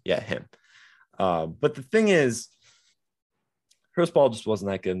NBA. Yeah, him. But the thing is, Chris Paul just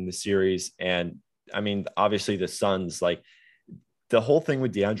wasn't that good in the series, and I mean, obviously the Suns like. The whole thing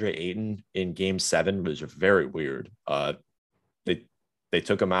with DeAndre Ayton in Game 7 was very weird. They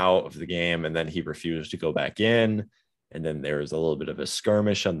took him out of the game, and then he refused to go back in. And then there was a little bit of a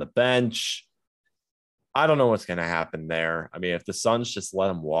skirmish on the bench. I don't know what's going to happen there. I mean, if the Suns just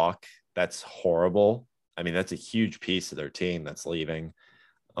let him walk, that's horrible. I mean, that's a huge piece of their team that's leaving.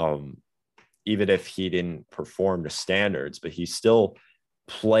 Even if he didn't perform to standards, but he still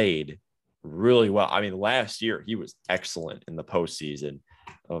played really well. I mean, last year he was excellent in the postseason.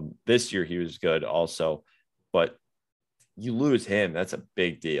 This year he was good also, but you lose him, that's a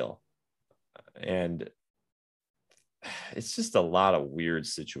big deal. And it's just a lot of weird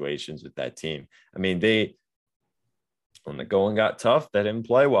situations with that team. I mean, when the going got tough, they didn't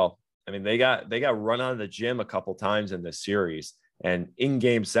play well. I mean, they got run out of the gym a couple times in this series. And in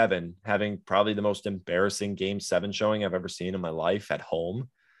Game 7, having probably the most embarrassing Game 7 showing I've ever seen in my life at home.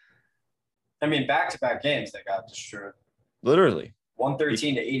 I mean, back-to-back games that got destroyed. Literally.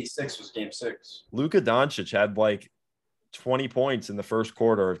 113-86 was Game 6. Luka Doncic had like 20 points in the first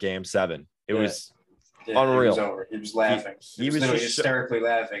quarter of Game 7. It was unreal. It was over. He was laughing. He was literally hysterically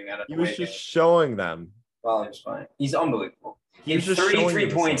laughing. He was just showing them Well, he was fine. He's unbelievable. He had He's just showing 33 you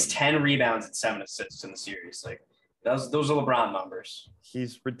the points, sign. 10 rebounds, and 7 assists in the series. Like those are LeBron numbers.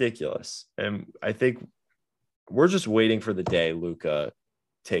 He's ridiculous. And I think we're just waiting for the day Luka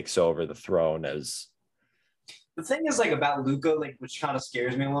takes over the throne as The thing is, like, about Luca, like, which kind of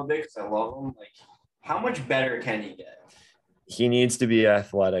scares me a little bit because I love him. Like, how much better can he get? he needs to be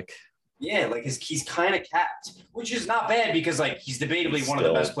athletic. Yeah, like he's kind of capped, which is not bad because like he's debatably He's one of the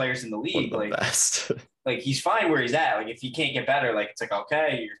still best players in the One of league. the Like, best. like he's fine where he's at. Like, if he can't get better, like it's like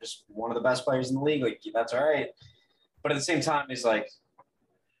okay, you're just one of the best players in the league. Like that's all right. But at the same time, he's like,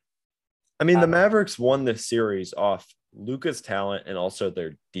 I mean, the Mavericks won this series off Luka's talent and also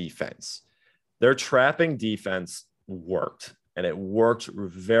their defense. Their trapping defense worked, and it worked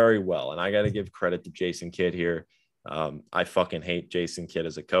very well. And I got to give credit to Jason Kidd here. I fucking hate Jason Kidd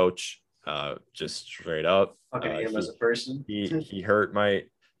as a coach, just straight up. fucking him as a person. He hurt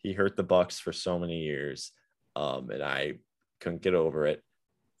the Bucks for so many years, and I couldn't get over it.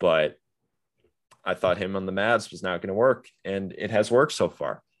 But I thought him on the Mavs was not going to work, and it has worked so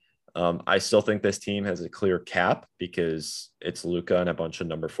far. I still think this team has a clear cap because it's Luka and a bunch of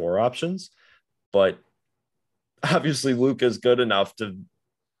number 4 options, but obviously Luka is good enough to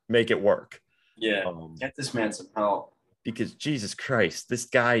make it work. Yeah, get this man some help. Because Jesus Christ, this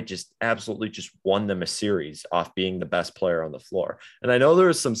guy just absolutely just won them a series off being the best player on the floor. And I know there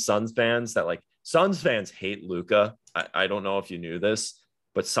are some Suns fans that Suns fans hate Luka. I don't know if you knew this,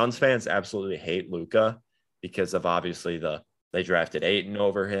 but Suns fans absolutely hate Luka because of obviously they drafted Ayton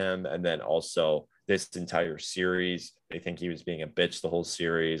over him. And then also this entire series, they think he was being a bitch the whole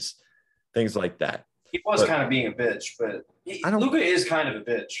series, things like that. He was kind of being a bitch, but Luka is kind of a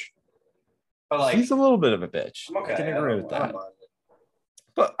bitch. But like, he's a little bit of a bitch. I'm okay. I can agree with that. I don't mind it.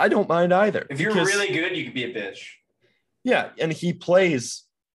 But I don't mind either. If you're really good, you could be a bitch. Yeah, and he plays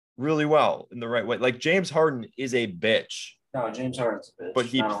really well in the right way. Like James Harden is a bitch. No, James Harden's a bitch.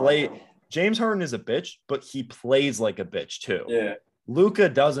 But James Harden is a bitch, but he plays like a bitch too. Yeah. Luka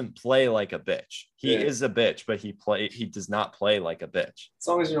doesn't play like a bitch. He is a bitch, but he does not play like a bitch. As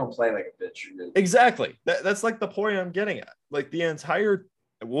long as you don't play like a bitch, you're good. Exactly. That's like the point I'm getting at. Like the entire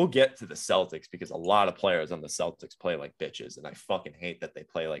we'll get to the Celtics because a lot of players on the Celtics play like bitches. And I fucking hate that they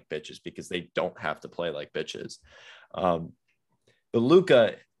play like bitches because they don't have to play like bitches. But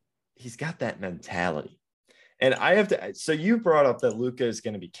Luka, he's got that mentality. And I have to, so you brought up that Luka is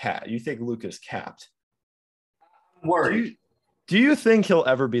going to be capped. You think Luka's capped? I'm worried. Do you think he'll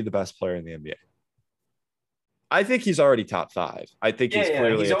ever be the best player in the NBA? I think he's already top 5. I think he's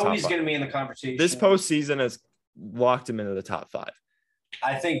clearly he's a top always 5. going to be in the conversation. This postseason has locked him into the top 5.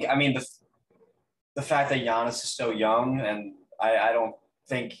 I mean, the fact that Giannis is so young, and I don't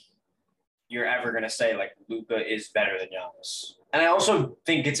think you're ever going to say like Luka is better than Giannis. And I also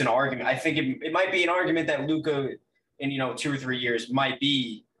think it's an argument. I think it might be an argument that Luka in 2 or 3 years might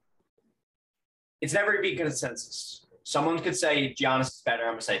be. It's never going to be consensus. Someone could say Giannis is better.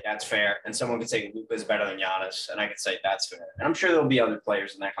 I'm going to say that's fair. And someone could say Luka is better than Giannis. And I could say that's fair. And I'm sure there'll be other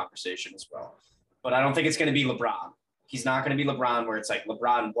players in that conversation as well. But I don't think it's going to be LeBron. He's not going to be LeBron where it's like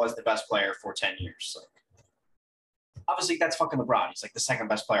LeBron was the best player for 10 years. Like, obviously, that's fucking LeBron. He's like the second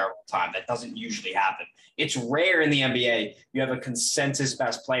best player of all time. That doesn't usually happen. It's rare in the NBA you have a consensus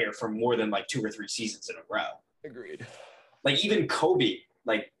best player for more than like 2 or 3 seasons in a row. Agreed. Like even Kobe.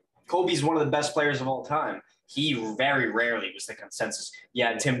 Like Kobe's one of the best players of all time. He very rarely was the consensus.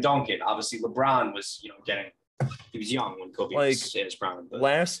 Yeah, Tim Duncan. Obviously, LeBron was, he was young when Kobe was in his prime. But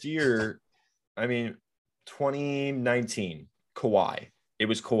last year, I mean, 2019, Kawhi. It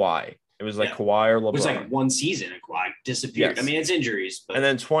was Kawhi. It was like Kawhi or LeBron. It was like one season and Kawhi disappeared. Yes. I mean, it's injuries. But... And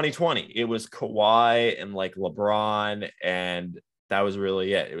then 2020, it was Kawhi and like LeBron, and that was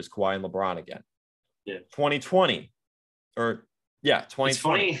really it. It was Kawhi and LeBron again. Yeah. 2020.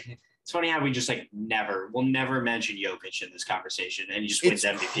 2020. It's funny how we just we'll never mention Jokic in this conversation, and he just wins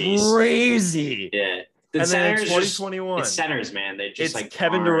MVPs. Crazy. Yeah. And then 2021. It's centers, man. They just it's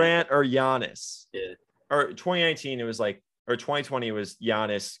Kevin Durant or Giannis. Yeah. Or 2019, it was or 2020, it was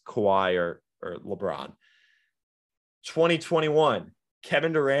Giannis, Kawhi, or LeBron. 2021,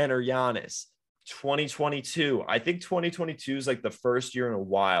 Kevin Durant or Giannis. 2022, I think 2022 is like the first year in a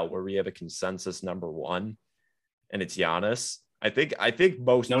while where we have a consensus number 1, and it's Giannis. I think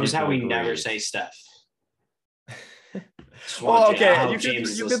most. Notice how we agree. never say Steph. Well, okay, you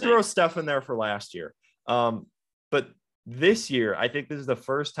can throw Steph in there for last year, but this year I think this is the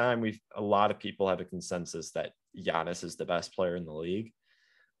first time a lot of people have a consensus that Giannis is the best player in the league.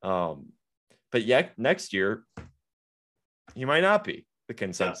 But yet next year he might not be the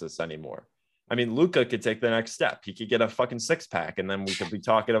consensus anymore. I mean, Luka could take the next step. He could get a fucking 6-pack, and then we could be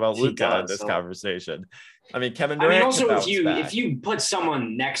talking about He Luka in does, this so. conversation. I mean, Kevin I mean, Durant. also could if you bounce back. if you put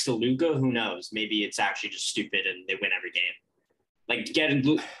someone next to Luka, who knows? Maybe it's actually just stupid and they win every game. Like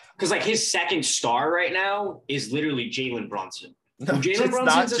because like his second star right now is literally Jalen Brunson. No, Jalen it's not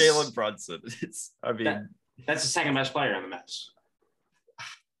Brunson's Jalen Brunson. It's, I mean, That's the second best player on the Mavs.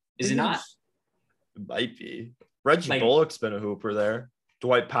 Is it not? It might be. Reggie Like- Bullock's been a hooper there.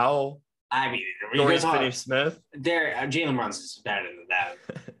 Dwight Powell, I mean, when you Dorian guys talk, Finney-Smith. Jalen Brunson's better than that.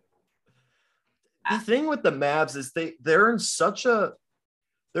 The thing with the Mavs is they're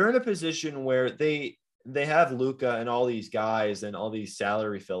in a position where they have Luka and all these guys and all these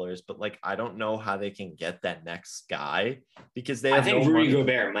salary fillers, but like I don't know how they can get that next guy because they have I think no Rudy money.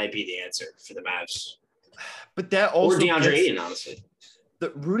 Gobert might be the answer for the Mavs. But that also Or DeAndre gets- Ayton, honestly.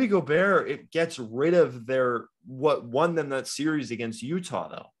 the Rudy Gobert, it gets rid of what won them that series against Utah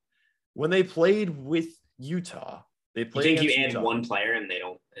though. When they played with Utah, they You played. think you against add Utah. one player and they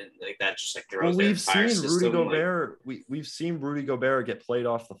don't, and like that just like Well, throws their we've entire seen system. Rudy like- Gobert. We've seen Rudy Gobert get played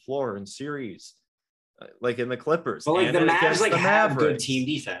off the floor in series, like in the Clippers. But like and the then Mavs against like the have good Mavericks. team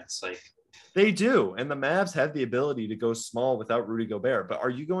defense. Like They do, and the Mavs have the ability to go small without Rudy Gobert. But are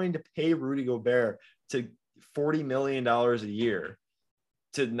you going to pay Rudy Gobert to $40 million a year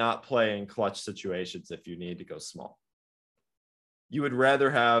to not play in clutch situations if you need to go small? You would rather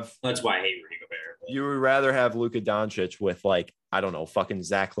have that's why I hate Rudy Gobert. But you would rather have Luka Doncic with like I don't know, fucking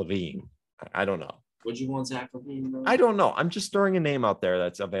Zach LaVine. I don't know. would you want Zach LaVine? Though? I don't know. I'm just throwing a name out there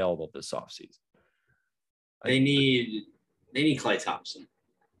that's available this offseason. They need Klay Thompson.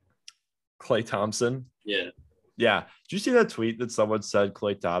 Klay Thompson. Yeah. Yeah. Did you see that tweet that someone said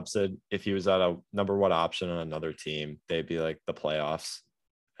Klay Thompson, if he was at a number one option on another team, they'd be like the playoffs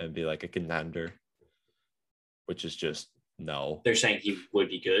and be like a contender, which is just no. They're saying he would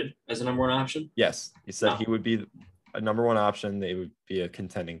be good as a number one option. Yes. He said No. he would be a number one option. They would be a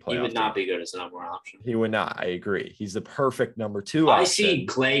contending playoff. He would not team. be good as a number one option. He would not. I agree. He's the perfect number two I option. see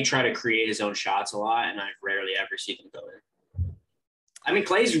Klay try to create his own shots a lot, and I rarely ever see them go in. I mean,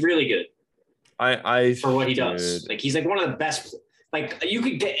 Klay's really good I for what he does. dude, Like he's like one of the best. Like you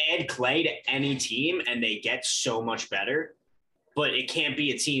could add Klay to any team, and they get so much better. But it can't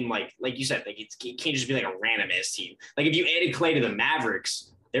be a team like you said. Like it can't just be like a random ass team. Like if you added Klay to the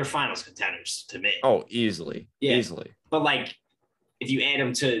Mavericks, they're finals contenders to me. Oh, easily. Yeah. Easily. But like if you add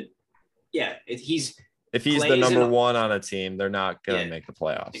him to, yeah, he's If he's the Klay's number in- one on a team, they're not going to Yeah, make the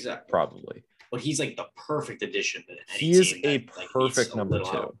playoffs. exactly. Probably. but he's like the perfect addition to any He is team a that, like, perfect needs a number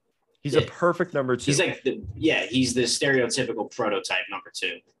little two. help. He's Yeah. a perfect number two. He's like he's the stereotypical prototype number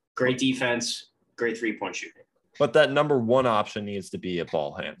two. Great defense, great 3-point shooter. but that number one option needs to be a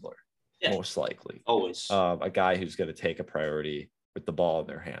ball handler, Yeah. most likely. Always. A guy who's going to take a priority with the ball in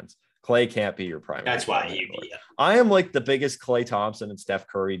their hands. Klay can't be your primary. That's why ball he. handler. Yeah. I am like the biggest Klay Thompson and Steph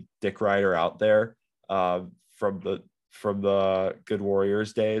Curry dick rider out there from the Good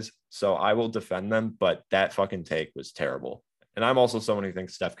Warriors days. So I will defend them, but that fucking take was terrible. And I'm also someone who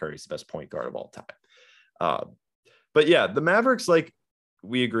thinks Steph Curry is the best point guard of all time. But yeah, the Mavericks, like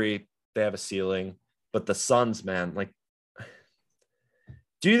we agree, they have a ceiling, but the Suns, man, like,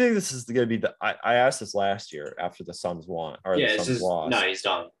 do you think this is going to be I asked this last year after the Suns won or Yeah, the it's Suns just, lost. no, he's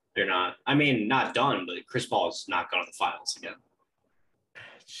done. They're not. I mean, not done, but Chris Paul is not going to the finals again.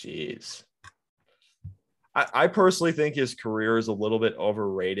 Jeez. I personally think his career is a little bit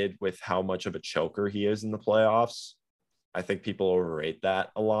overrated with how much of a choker he is in the playoffs. I think people overrate that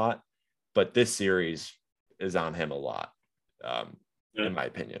a lot, but this series is on him a lot, in my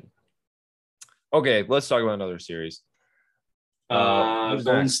opinion. Okay, let's talk about another series. Who's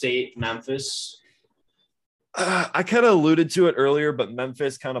Golden next? State, Memphis. I kind of alluded to it earlier, but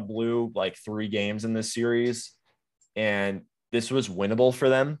Memphis kind of blew like 3 games in this series, and this was winnable for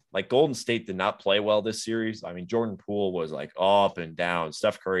them. Like Golden State did not play well this series. I mean, Jordan Poole was like up and down.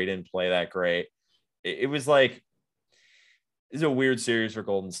 Steph Curry didn't play that great. It was like, it's a weird series for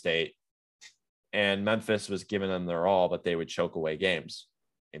Golden State, and Memphis was giving them their all, but they would choke away games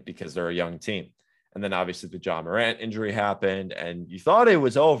because they're a young team. And then obviously the John Morant injury happened, and you thought it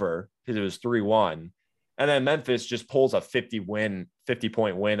was over because it was 3-1. And then Memphis just pulls a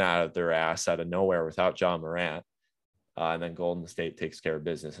 50-point win out of their ass out of nowhere without John Morant. And then Golden State takes care of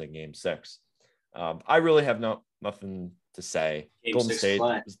business in Game 6. I really have nothing to say. Game 6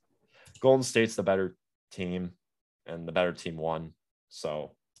 play. Golden State's the better team, and the better team won.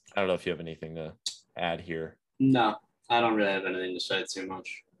 So I don't know if you have anything to add here. No, I don't really have anything to say too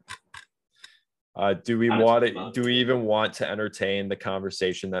much. Do we Honestly, do we even want to entertain the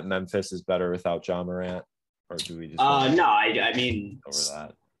conversation that Memphis is better without John Morant, or do we just want to No, I mean, over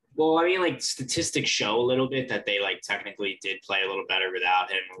that? Well, I mean, like statistics show a little bit that they like technically did play a little better without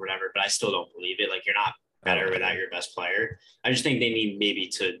him or whatever, but I still don't believe it. Like you're not better without your best player. I just think they need maybe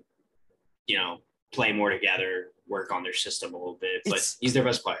to, play more together, work on their system a little bit. But he's their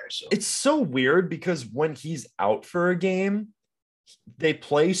best player. So it's so weird because when he's out for a game, they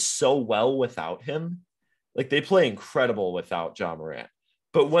play so well without him. Like they play incredible without Ja Morant.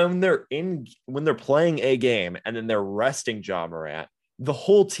 But when they're playing a game and then they're resting Ja Morant, the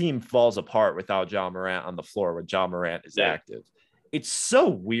whole team falls apart without Ja Morant on the floor when Ja Morant is active. It's so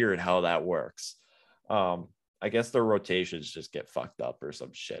weird how that works. I guess their rotations just get fucked up or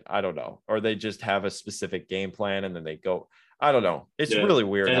some shit. I don't know. Or they just have a specific game plan and then they go. I don't know. It's really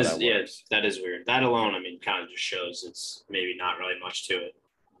weird how that works. That is weird. That alone, I mean, kind of just shows it's maybe not really much to it.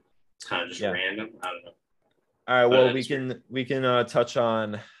 It's kind of just random. I don't know. All right. Well, we can touch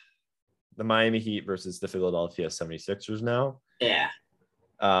on the Miami Heat versus the Philadelphia 76ers now. Yeah.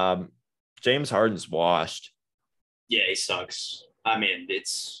 James Harden's washed. Yeah, he sucks. I mean,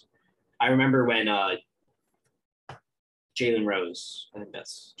 I remember when Jalen Rose, I think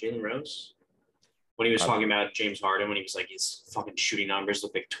that's Jalen Rose, when he was talking about James Harden, when he was like, his fucking shooting numbers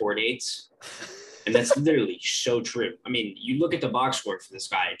look like tour dates. And that's literally so true. I mean, you look at the box score for this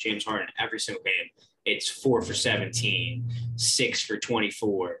guy, James Harden, every single game, it's 4 for 17, 6 for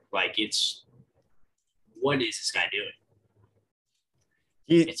 24. Like, what is this guy doing?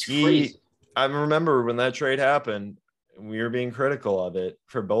 It's crazy. I remember when that trade happened, we were being critical of it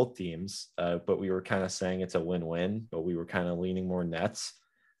for both teams, but we were kind of saying it's a win-win, but we were kind of leaning more Nets.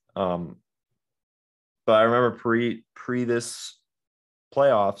 But I remember pre this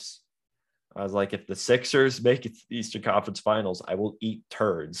playoffs, I was like, if the Sixers make it to the Eastern Conference Finals, I will eat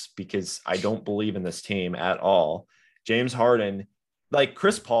turds because I don't believe in this team at all. James Harden, like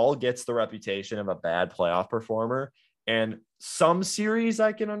Chris Paul gets the reputation of a bad playoff performer. And some series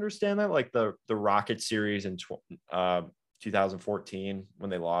I can understand that, like the Rocket series in 2014 when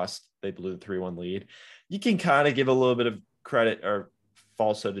they lost, they blew the 3-1 lead. You can kind of give a little bit of credit or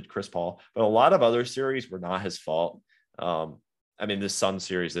falsehood to Chris Paul, but a lot of other series were not his fault. I mean, the Sun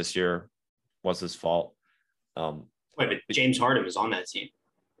series this year was his fault. Wait, but James Harden was on that team.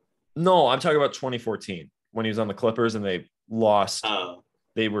 No, I'm talking about 2014 when he was on the Clippers and they lost. Oh.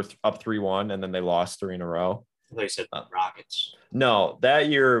 They were up 3-1 and then they lost 3 in a row. I thought you said Rockets. No, that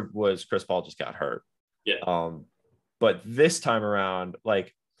year was Chris Paul just got hurt. Yeah. But this time around,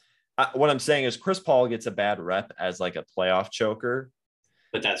 like what I'm saying is Chris Paul gets a bad rep as like a playoff choker.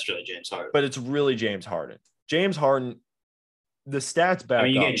 But that's really James Harden. But it's really James Harden. James Harden, the stats back. I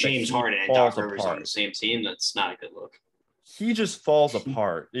mean, you get James Harden and Doc Rivers on the same team. That's not a good look. He just falls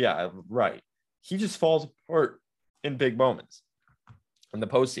apart. Yeah, right. He just falls apart in big moments in the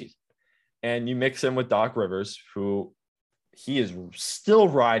postseason. And you mix him with Doc Rivers, who he is still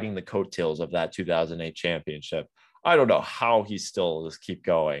riding the coattails of that 2008 championship. I don't know how he still just keep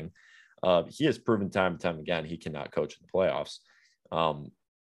going. He has proven time and time again he cannot coach in the playoffs.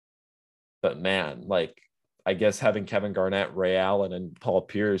 But man, like I guess having Kevin Garnett, Ray Allen, and Paul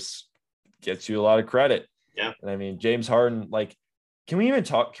Pierce gets you a lot of credit. Yeah. And I mean, James Harden, like, can we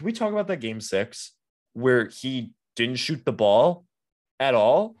talk about that game 6 where he didn't shoot the ball at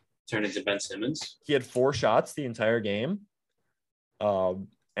all? Turned into Ben Simmons. He had 4 shots the entire game.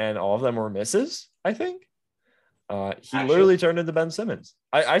 And all of them were misses, I think. Literally turned into Ben Simmons.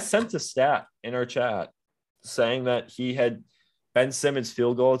 I sent a stat in our chat saying that he had Ben Simmons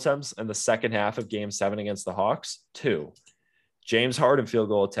field goal attempts in the second half of game 7 against the Hawks, 2. James Harden field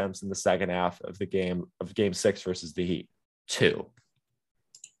goal attempts in the second half of game 6 versus the Heat, 2.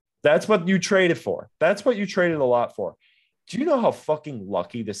 That's what you traded for. That's what you traded a lot for. Do you know how fucking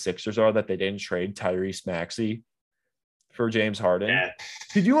lucky the Sixers are that they didn't trade Tyrese Maxey for James Harden? Yeah.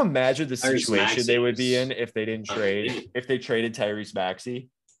 Could you imagine the situation Maxey they would be in if they didn't trade? If they traded Tyrese Maxey,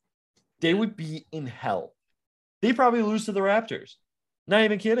 they would be in hell. They probably lose to the Raptors. Not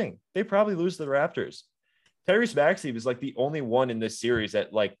even kidding. They probably lose to the Raptors. Tyrese Maxey was like the only one in this series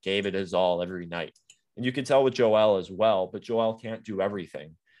that like gave it his all every night. And you can tell with Joel as well, but Joel can't do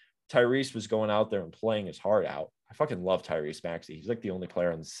everything. Tyrese was going out there and playing his heart out. I fucking love Tyrese Maxey. He's like the only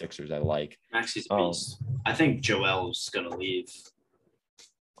player on the Sixers I like. Maxey's a beast. I think Joel's going to leave.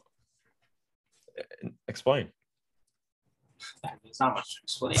 Explain. There's not much to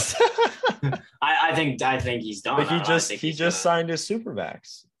explain. I think he's done. But he just signed his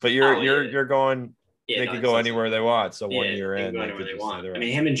Supermax. But you're going. Yeah, they could go anywhere they want. So 1 year in, they can go anywhere they want. I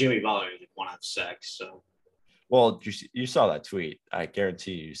mean, him and Jimmy Butler want to have sex. So. Well, you saw that tweet. I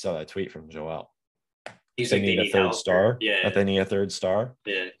guarantee you saw that tweet from Joel. He's they need a third star. Yeah. That they need a third star.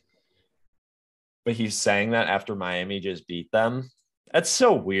 Yeah. But he's saying that after Miami just beat them. That's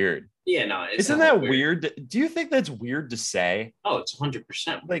so weird. Yeah, no, it's Isn't not that weird? Do you think that's weird to say? Oh, it's 100%.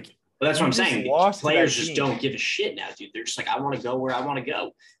 Like, But that's what I'm you just saying. lost to Players that just team. don't give a shit now, dude. They're just like, I want to go where I want to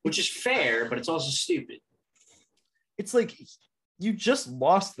go, which is fair, but it's also stupid. It's like you just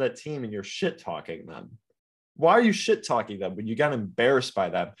lost that team and you're shit talking them. Why are you shit talking them when you got embarrassed by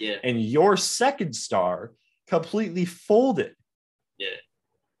them? Yeah. And your second star completely folded. Yeah.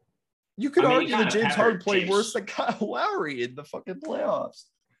 You could I mean, argue kind that of James Harden peppered played James. worse than Kyle Lowry in the fucking playoffs.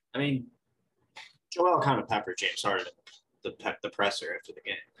 I mean, Joel kind of peppered James Harden, the presser after the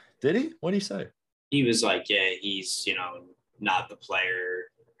game. Did he? What did he say? He was like, yeah, he's, not the player.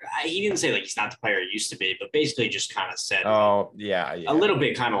 He didn't say like he's not the player he used to be, but basically just kind of said Oh, yeah. a little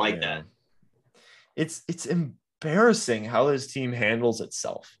bit kind of like that. It's embarrassing how this team handles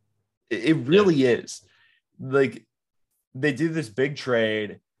itself. It really is. Like, they do this big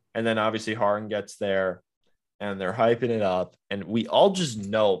trade, and then obviously Harden gets there, and they're hyping it up, and we all just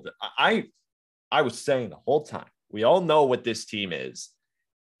know that I was saying the whole time, we all know what this team is,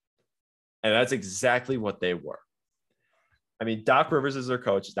 and that's exactly what they were. I mean, Doc Rivers is their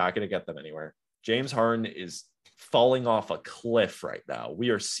coach, is not going to get them anywhere. James Harden is falling off a cliff right now. We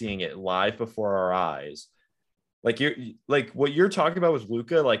are seeing it live before our eyes. Like what you're talking about with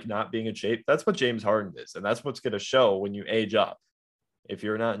Luka, like not being in shape. That's what James Harden is, and that's what's going to show when you age up. If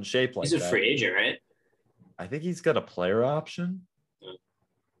you're not in shape like that, he's a free agent, right? I think he's got a player option,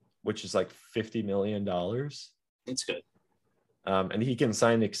 which is like $50 million. That's good. And he can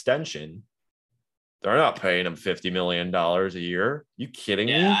sign an extension. They're not paying him $50 million a year. You kidding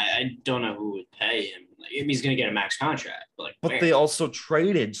me? Yeah, I don't know who would pay him. Like, if he's going to get a max contract, but But they also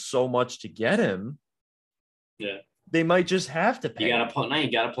traded so much to get him. Yeah, they might just have to pay. You got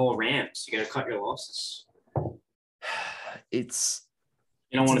to pull Rams. You got to cut your losses. It's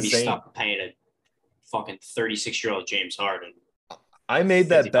you don't want to be insane. stuck paying a fucking 36-year-old James Harden. I made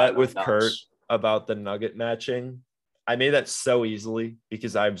that bet $55 with million. Kurt about the Nugget matching. I made that so easily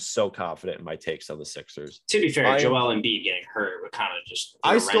because I'm so confident in my takes on the Sixers. To be fair, Joel Embiid getting hurt would kind of just.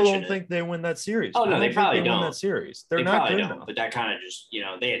 I still don't think they win that series. Oh no, they probably don't win that series. They're they not probably good don't. enough. But that kind of just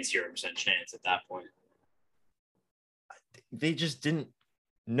they had 0% chance at that point. They just didn't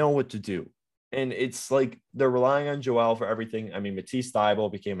know what to do. And it's like they're relying on Joel for everything. I mean, Matisse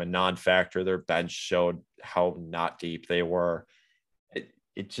Thybulle became a non-factor. Their bench showed how not deep they were.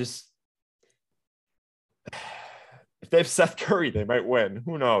 It just if they have Seth Curry, they might win.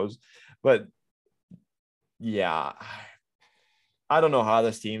 Who knows? But yeah, I don't know how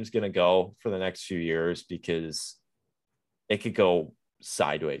this team's going to go for the next few years because it could go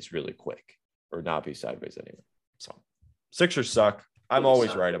sideways really quick or not be sideways anyway. So Sixers suck. I'm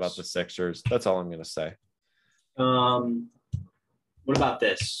always right about the Sixers. That's all I'm going to say. What about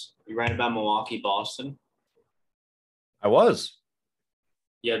this? You right about Milwaukee, Boston? I was.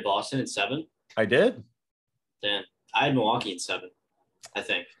 You had Boston in 7? I did. Damn. I had Milwaukee in 7, I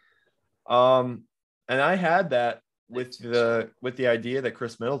think. And I had that with the idea that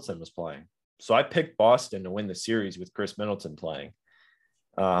Chris Middleton was playing. So I picked Boston to win the series with Chris Middleton playing.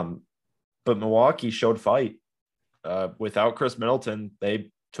 But Milwaukee showed fight. Without Chris Middleton,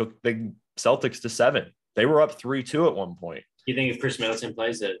 they took the Celtics to 7. They were up 3-2 at one point. You think if Chris Middleton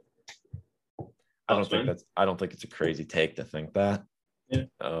plays that? I don't think it's a crazy take to think that. Yeah.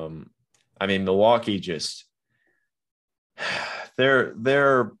 I mean, Milwaukee just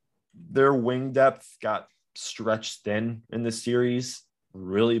their wing depth got stretched thin in this series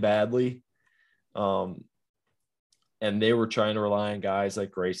really badly. And they were trying to rely on guys like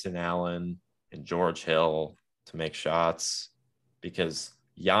Grayson Allen and George Hill to make shots because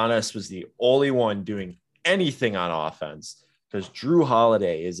Giannis was the only one doing anything on offense because Drew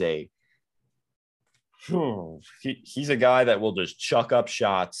Holiday is he's a guy that will just chuck up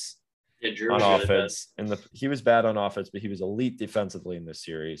shots on offense. And he was bad on offense, but he was elite defensively in this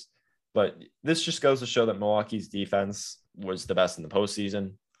series. But this just goes to show that Milwaukee's defense was the best in the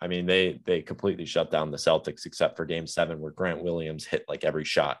postseason. I mean, they completely shut down the Celtics except for Game 7 where Grant Williams hit like every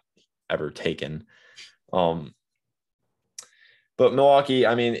shot ever taken. But Milwaukee,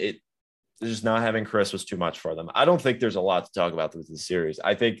 I mean, just not having Chris was too much for them. I don't think there's a lot to talk about with the series.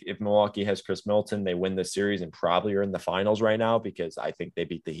 I think if Milwaukee has Chris Middleton, they win the series and probably are in the finals right now because I think they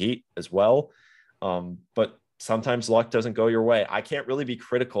beat the Heat as well. But sometimes luck doesn't go your way. I can't really be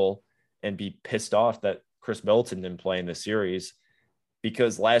critical and be pissed off that Chris Middleton didn't play in the series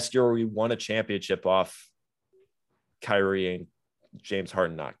because last year we won a championship off Kyrie and James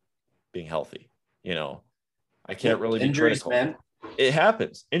Harden not being healthy. I can't really be critical. Man. It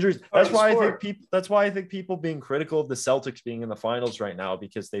happens. Injuries. That's why I think people being critical of the Celtics being in the finals right now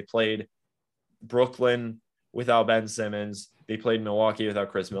because they played Brooklyn without Ben Simmons. they played Milwaukee without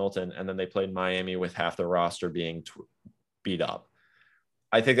Chris Middleton, and then they played Miami with half their roster being beat up.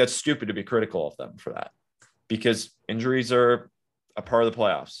 I think that's stupid to be critical of them for that, because injuries are a part of the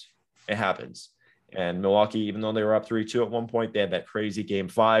playoffs. It happens. And Milwaukee, even though they were up 3-2 at one point, they had that crazy Game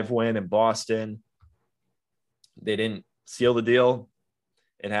 5 win in Boston. They didn't seal the deal.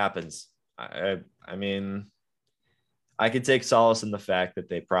 It happens. I mean, I could take solace in the fact that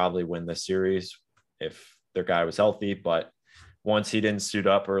they probably win the series if their guy was healthy, but once he didn't suit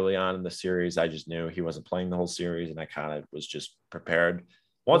up early on in the series, I just knew he wasn't playing the whole series, and I kind of was just prepared.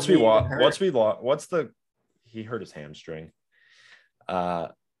 He hurt his hamstring.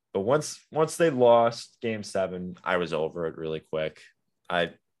 But once they lost Game 7, I was over it really quick.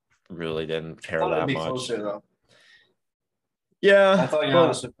 I really didn't care that much. Closer, though. Yeah, I thought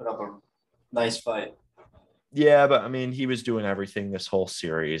Giannis would put up a nice fight. Yeah, but I mean, he was doing everything this whole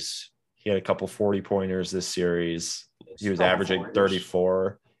series. He had a couple 40-pointers this series. He was averaging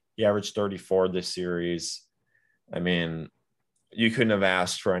 34. He averaged 34 this series. I mean, you couldn't have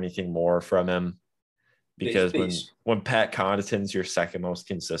asked for anything more from him, because when Pat Connaughton's your second most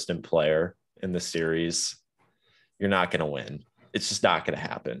consistent player in the series, you're not going to win. It's just not going to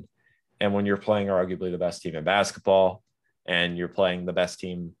happen. And when you're playing arguably the best team in basketball, and you're playing the best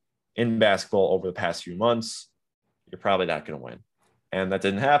team in basketball over the past few months, you're probably not going to win. And that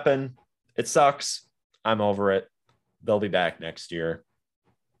didn't happen. It sucks. I'm over it. They'll be back next year.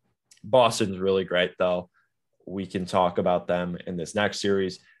 Boston's really great, though. We can talk about them in this next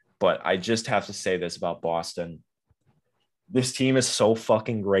series, but I just have to say this about Boston. This team is so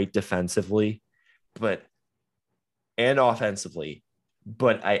fucking great defensively, and offensively,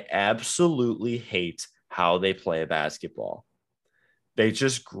 but I absolutely hate how they play basketball. They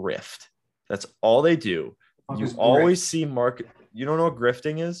just grift. That's all they do. You always see you don't know what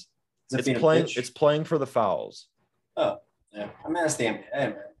grifting is? It's playing for the fouls. Oh, yeah. I mean, that's the NBA,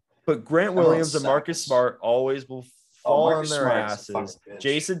 man. But Grant Williams and Marcus Smart always will fall on their asses.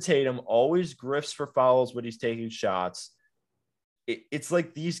 Jason Tatum always grifts for fouls when he's taking shots. It's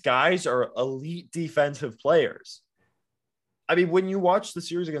like these guys are elite defensive players. I mean, when you watch the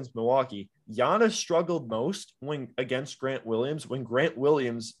series against Milwaukee, Giannis struggled most against Grant Williams when Grant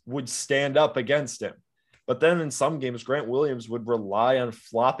Williams would stand up against him. But then in some games, Grant Williams would rely on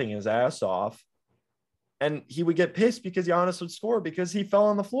flopping his ass off, and he would get pissed because Giannis would score because he fell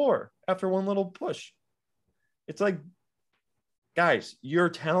on the floor after one little push. It's like, guys, you're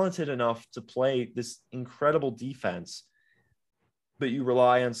talented enough to play this incredible defense, but you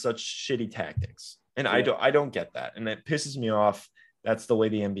rely on such shitty tactics. And I don't get that. And it pisses me off. That's the way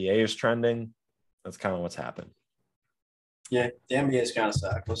the NBA is trending. That's kind of what's happened. Yeah, the NBA is kind of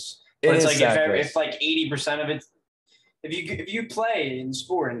sackless. But it's like if like 80% of it, if you play in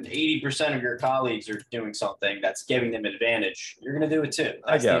sport and 80% of your colleagues are doing something that's giving them advantage, you're gonna do it too.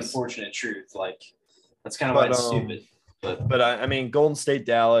 That's the unfortunate truth. Like, that's kind of why it's stupid. But I mean, Golden State,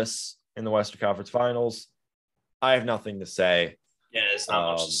 Dallas in the Western Conference Finals. I have nothing to say. Yeah, it's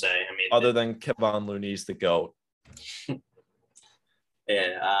not much to say. I mean, other than Kevon Looney's the GOAT.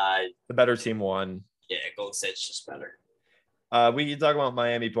 Yeah, the better team won. Yeah, Golden State's just better. We can talk about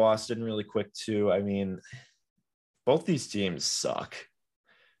Miami, Boston really quick too. I mean, both these teams suck.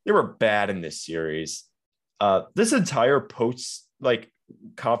 They were bad in this series. This entire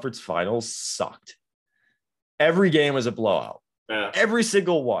conference finals sucked. Every game was a blowout. Yeah. Every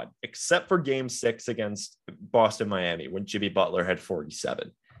single one, except for Game 6 against Boston, Miami, when Jimmy Butler had 47.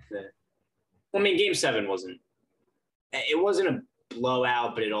 Yeah. I mean, Game 7 wasn't a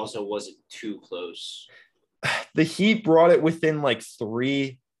blowout, but it also wasn't too close. The Heat brought it within like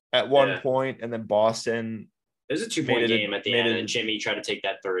 3 at one point, and then Boston. It was a 2-point game at the end, and Jimmy tried to take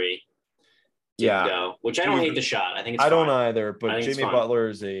that 3. Go, which I don't hate the shot. I think it's fine. Don't either, but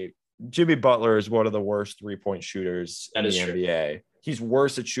Jimmy Butler is one of the worst 3-point shooters in the NBA. He's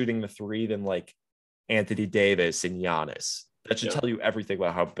worse at shooting the 3 than like Anthony Davis and Giannis. That should tell you everything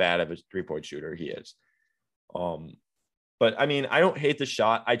about how bad of a 3-point shooter he is. But I mean, I don't hate the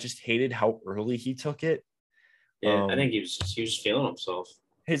shot. I just hated how early he took it. Yeah, I think he was just feeling himself.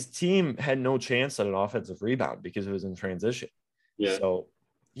 His team had no chance at an offensive rebound because it was in transition. Yeah. So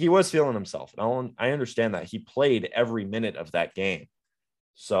he was feeling himself. I understand that. He played every minute of that game.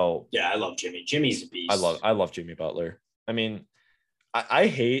 So yeah, I love Jimmy. Jimmy's a beast. I love Jimmy Butler. I mean, I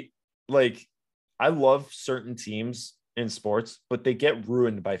hate, like, I love certain teams in sports, but they get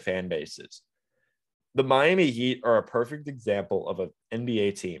ruined by fan bases. The Miami Heat are a perfect example of an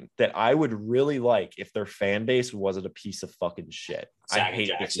NBA team that I would really like if their fan base wasn't a piece of fucking shit. Zach I hate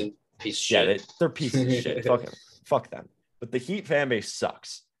Jackson, piece of shit. Yeah, they're pieces of shit. Fuck them. But the Heat fan base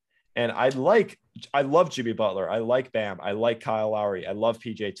sucks. And I love Jimmy Butler. I like Bam. I like Kyle Lowry. I love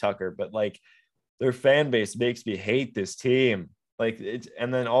PJ Tucker, but like their fan base makes me hate this team. Like it's,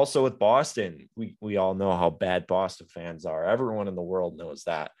 and then also with Boston, we all know how bad Boston fans are. Everyone in the world knows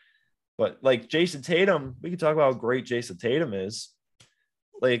that. But like Jason Tatum, we can talk about how great Jason Tatum is.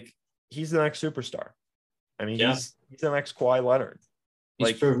 Like he's the next superstar. I mean, he's the next Kawhi Leonard.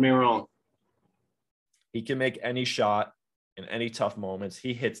 He's proved me wrong. He can make any shot in any tough moments.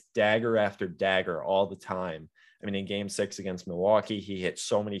 He hits dagger after dagger all the time. I mean, in game 6 against Milwaukee, he hit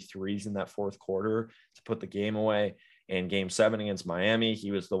so many threes in that fourth quarter to put the game away. In game 7 against Miami,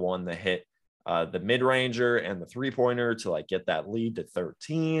 he was the one that hit the mid-ranger and the three-pointer to like get that lead to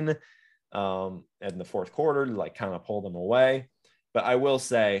 13 in the fourth quarter to like kind of pull them away. But I will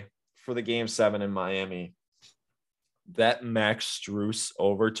say for the game 7 in Miami, that Max Strus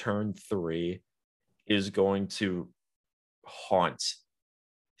overturned 3 is going to haunt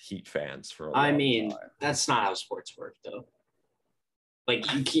Heat fans for a long time. That's not how sports work, though. Like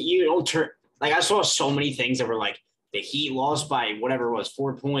you don't turn. Like I saw so many things that were like the Heat lost by whatever it was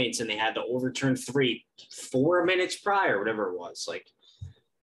 4 points, and they had to overturn 3 4 minutes prior, whatever it was. Like,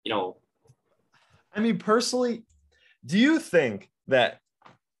 you know. I mean, personally, do you think that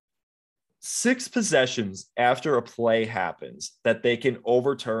 6 possessions after a play happens that they can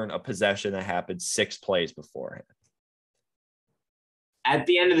overturn a possession that happened 6 plays beforehand? At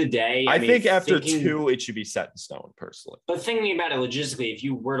the end of the day, I think after 2, it should be set in stone, personally. But thinking about it logistically, if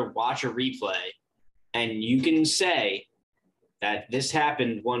you were to watch a replay and you can say that this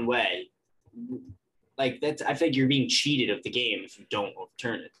happened one way, like that's, I think you're being cheated of the game if you don't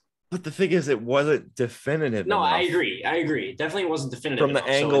overturn it. But the thing is, it wasn't definitive. No, enough. I agree. It definitely wasn't definitive from the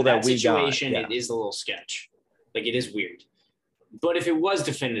enough. angle that we situation, got. It is a little sketch. Like it is weird. But if it was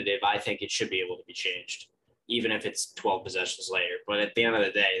definitive, I think it should be able to be changed, even if it's 12 possessions later. But at the end of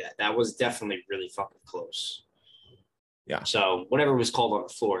the day, that was definitely really fucking close. Yeah. So whatever was called on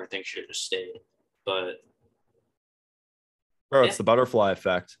the floor, I think should have just stayed. But bro, it's the butterfly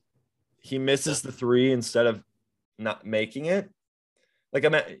effect. He misses the 3 instead of not making it. Like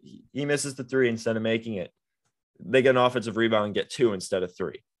he misses the 3 instead of making it. They get an offensive rebound and get 2 instead of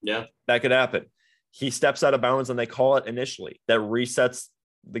 3. Yeah, that could happen. He steps out of bounds and they call it initially. That resets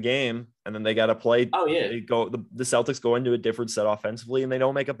the game, and then they got to play. Oh yeah, they go. The Celtics go into a different set offensively, and they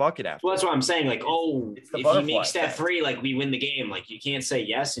don't make a bucket after. Well, that's what I'm saying. Like, if he makes that 3, like we win the game. Like you can't say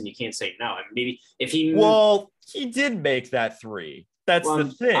yes and you can't say no. I mean, maybe if he. Well, he did make that 3. That's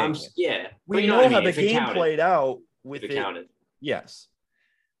the thing. We know how the game played out with it. Counted. Yes.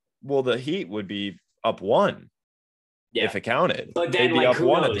 Well, the Heat would be up 1 if it counted. But then, like, who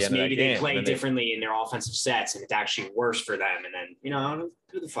knows? Maybe they game, play differently in their offensive sets, and it's actually worse for them. And then,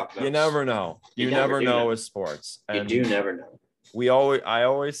 who the fuck knows? You never know. You never know with sports. And you do never know. We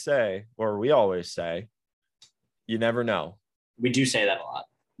always say, you never know. We do say that a lot.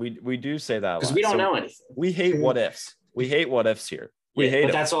 We do say that a lot. Because we don't know anything. We hate what ifs. We hate what ifs here. We hate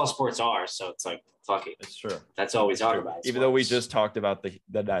but that's all sports are. So it's like, fuck it. It's true. That's all we talk about. Even though we just talked about the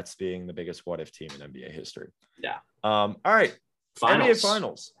Nets being the biggest what if team in NBA history. Yeah. All right. NBA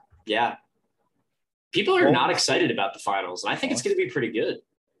Finals. Yeah. People are not excited about the finals, and I think it's going to be pretty good.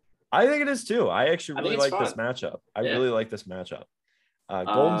 I think it is too. I actually really like this matchup. I really like this matchup.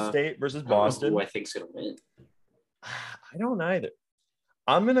 Golden State versus Boston. I don't know who I think is going to win. I don't either.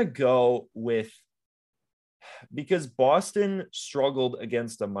 I'm going to go with, because Boston struggled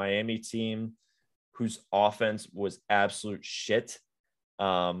against a Miami team whose offense was absolute shit.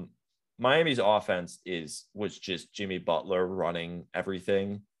 Miami's offense was just Jimmy Butler running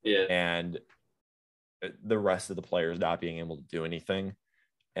everything. Yeah. And the rest of the players not being able to do anything.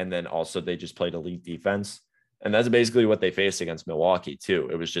 And then also they just played elite defense. And that's basically what they faced against Milwaukee too.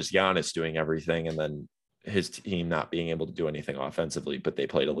 It was just Giannis doing everything and then his team not being able to do anything offensively, but they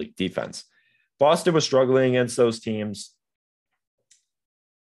played elite defense. Boston was struggling against those teams.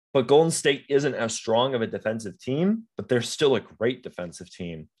 But Golden State isn't as strong of a defensive team, but they're still a great defensive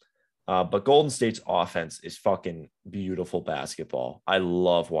team. But Golden State's offense is fucking beautiful basketball. I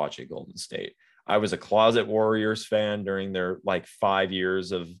love watching Golden State. I was a closet Warriors fan during their 5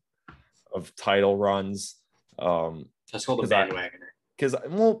 years of title runs. That's called a bandwagoner. Because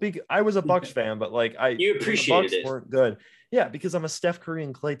I was a Bucks fan, but you appreciated the Bucks weren't good. Yeah, because I'm a Steph Curry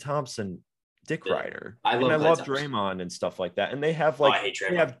and Klay Thompson dick rider. I love Draymond and stuff like that. And they have I hate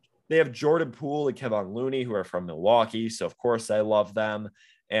Draymond. they have Jordan Poole and Kevin Looney, who are from Milwaukee. So of course I love them.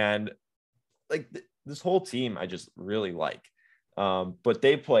 And this whole team I just really like. But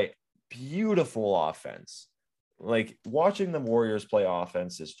they play beautiful offense. Watching the Warriors play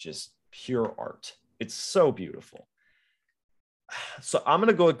offense is just pure art. It's so beautiful. So I'm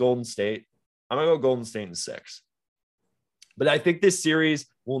gonna go with Golden State. I'm gonna go Golden State in 6. But I think this series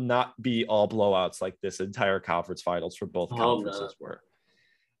will not be all blowouts like this entire conference finals for both conferences were.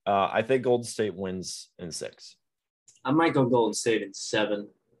 I think Golden State wins in 6. I might go Golden State in 7.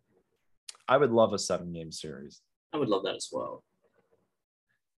 I would love a 7-game series. I would love that as well.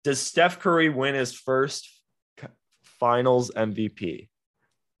 Does Steph Curry win his first finals MVP?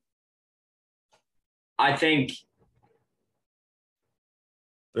 I think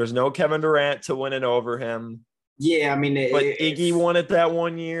there's no Kevin Durant to win it over him. Yeah, I mean, but Iggy won it that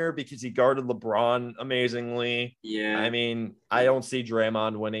one year because he guarded LeBron amazingly. Yeah. I mean, I don't see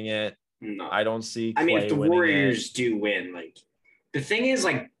Draymond winning it. No. I don't see Clay I mean, if the Warriors do win, like, the thing is,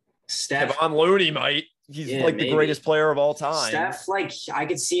 like, Steph. Kevon Looney might. He's the greatest player of all time. Steph, like, I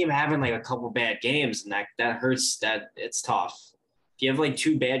could see him having, like, a couple bad games, and that hurts. That it's tough. If you have, like,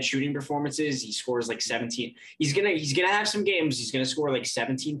 2 bad shooting performances, he scores, like, 17. He's gonna have some games. He's gonna score, like,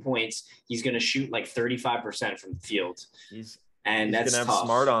 17 points. He's gonna shoot, like, 35% from the field. He's that's gonna have tough.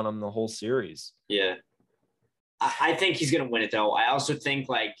 Smart on him the whole series. Yeah. I think he's gonna win it, though. I also think,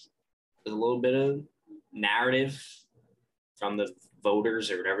 like, there's a little bit of narrative from the voters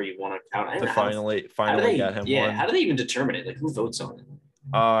or whatever you want to count. To finally get him one. How do they even determine it? Like, who votes on it?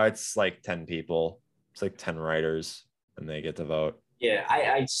 It's like 10 people. It's like 10 writers, and they get to vote. Yeah,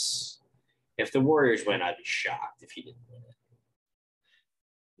 I if the Warriors win, I'd be shocked if he didn't win it.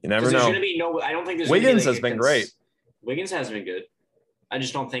 You never know. There's going to be no. I don't think there's. Wiggins has been great. Wiggins has been good. I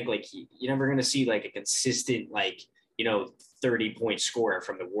just don't think like you're never going to see like a consistent 30-point scorer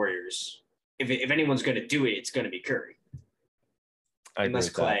from the Warriors. If anyone's going to do it, it's going to be Curry. Unless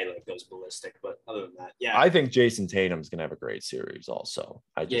Clay goes ballistic, but other than that, yeah. I think Jason Tatum's gonna have a great series. Also,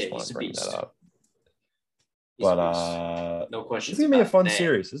 I just want to bring that up. But no question. It's gonna be a fun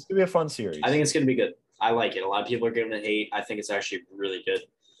series. This is gonna be a fun series. I think it's gonna be good. I like it. A lot of people are giving it hate. I think it's actually really good.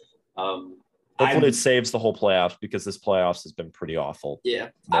 Hopefully, it saves the whole playoffs because this playoffs has been pretty awful. Yeah,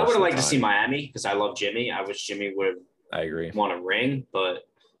 I would have liked to see Miami because I love Jimmy. I wish Jimmy would. I agree. Want a ring, but.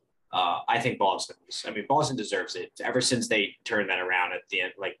 I think Boston. Boston deserves it. Ever since they turned that around at the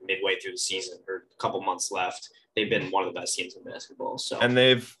end, like midway through the season or a couple months left, they've been one of the best teams in basketball. So, and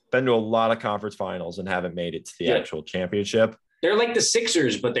they've been to a lot of conference finals and haven't made it to the actual championship. They're like the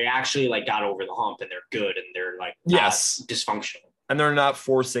Sixers, but they actually got over the hump and they're good and they're dysfunctional. And they're not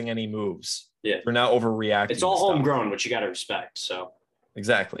forcing any moves. Yeah, they're not overreacting. It's all homegrown, which you got to respect. So,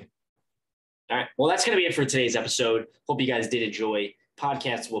 exactly. All right. Well, that's going to be it for today's episode. Hope you guys did enjoy.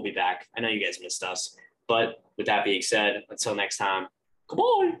 Podcasts will be back. I know you guys missed us, but with that being said, until next time,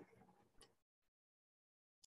 goodbye.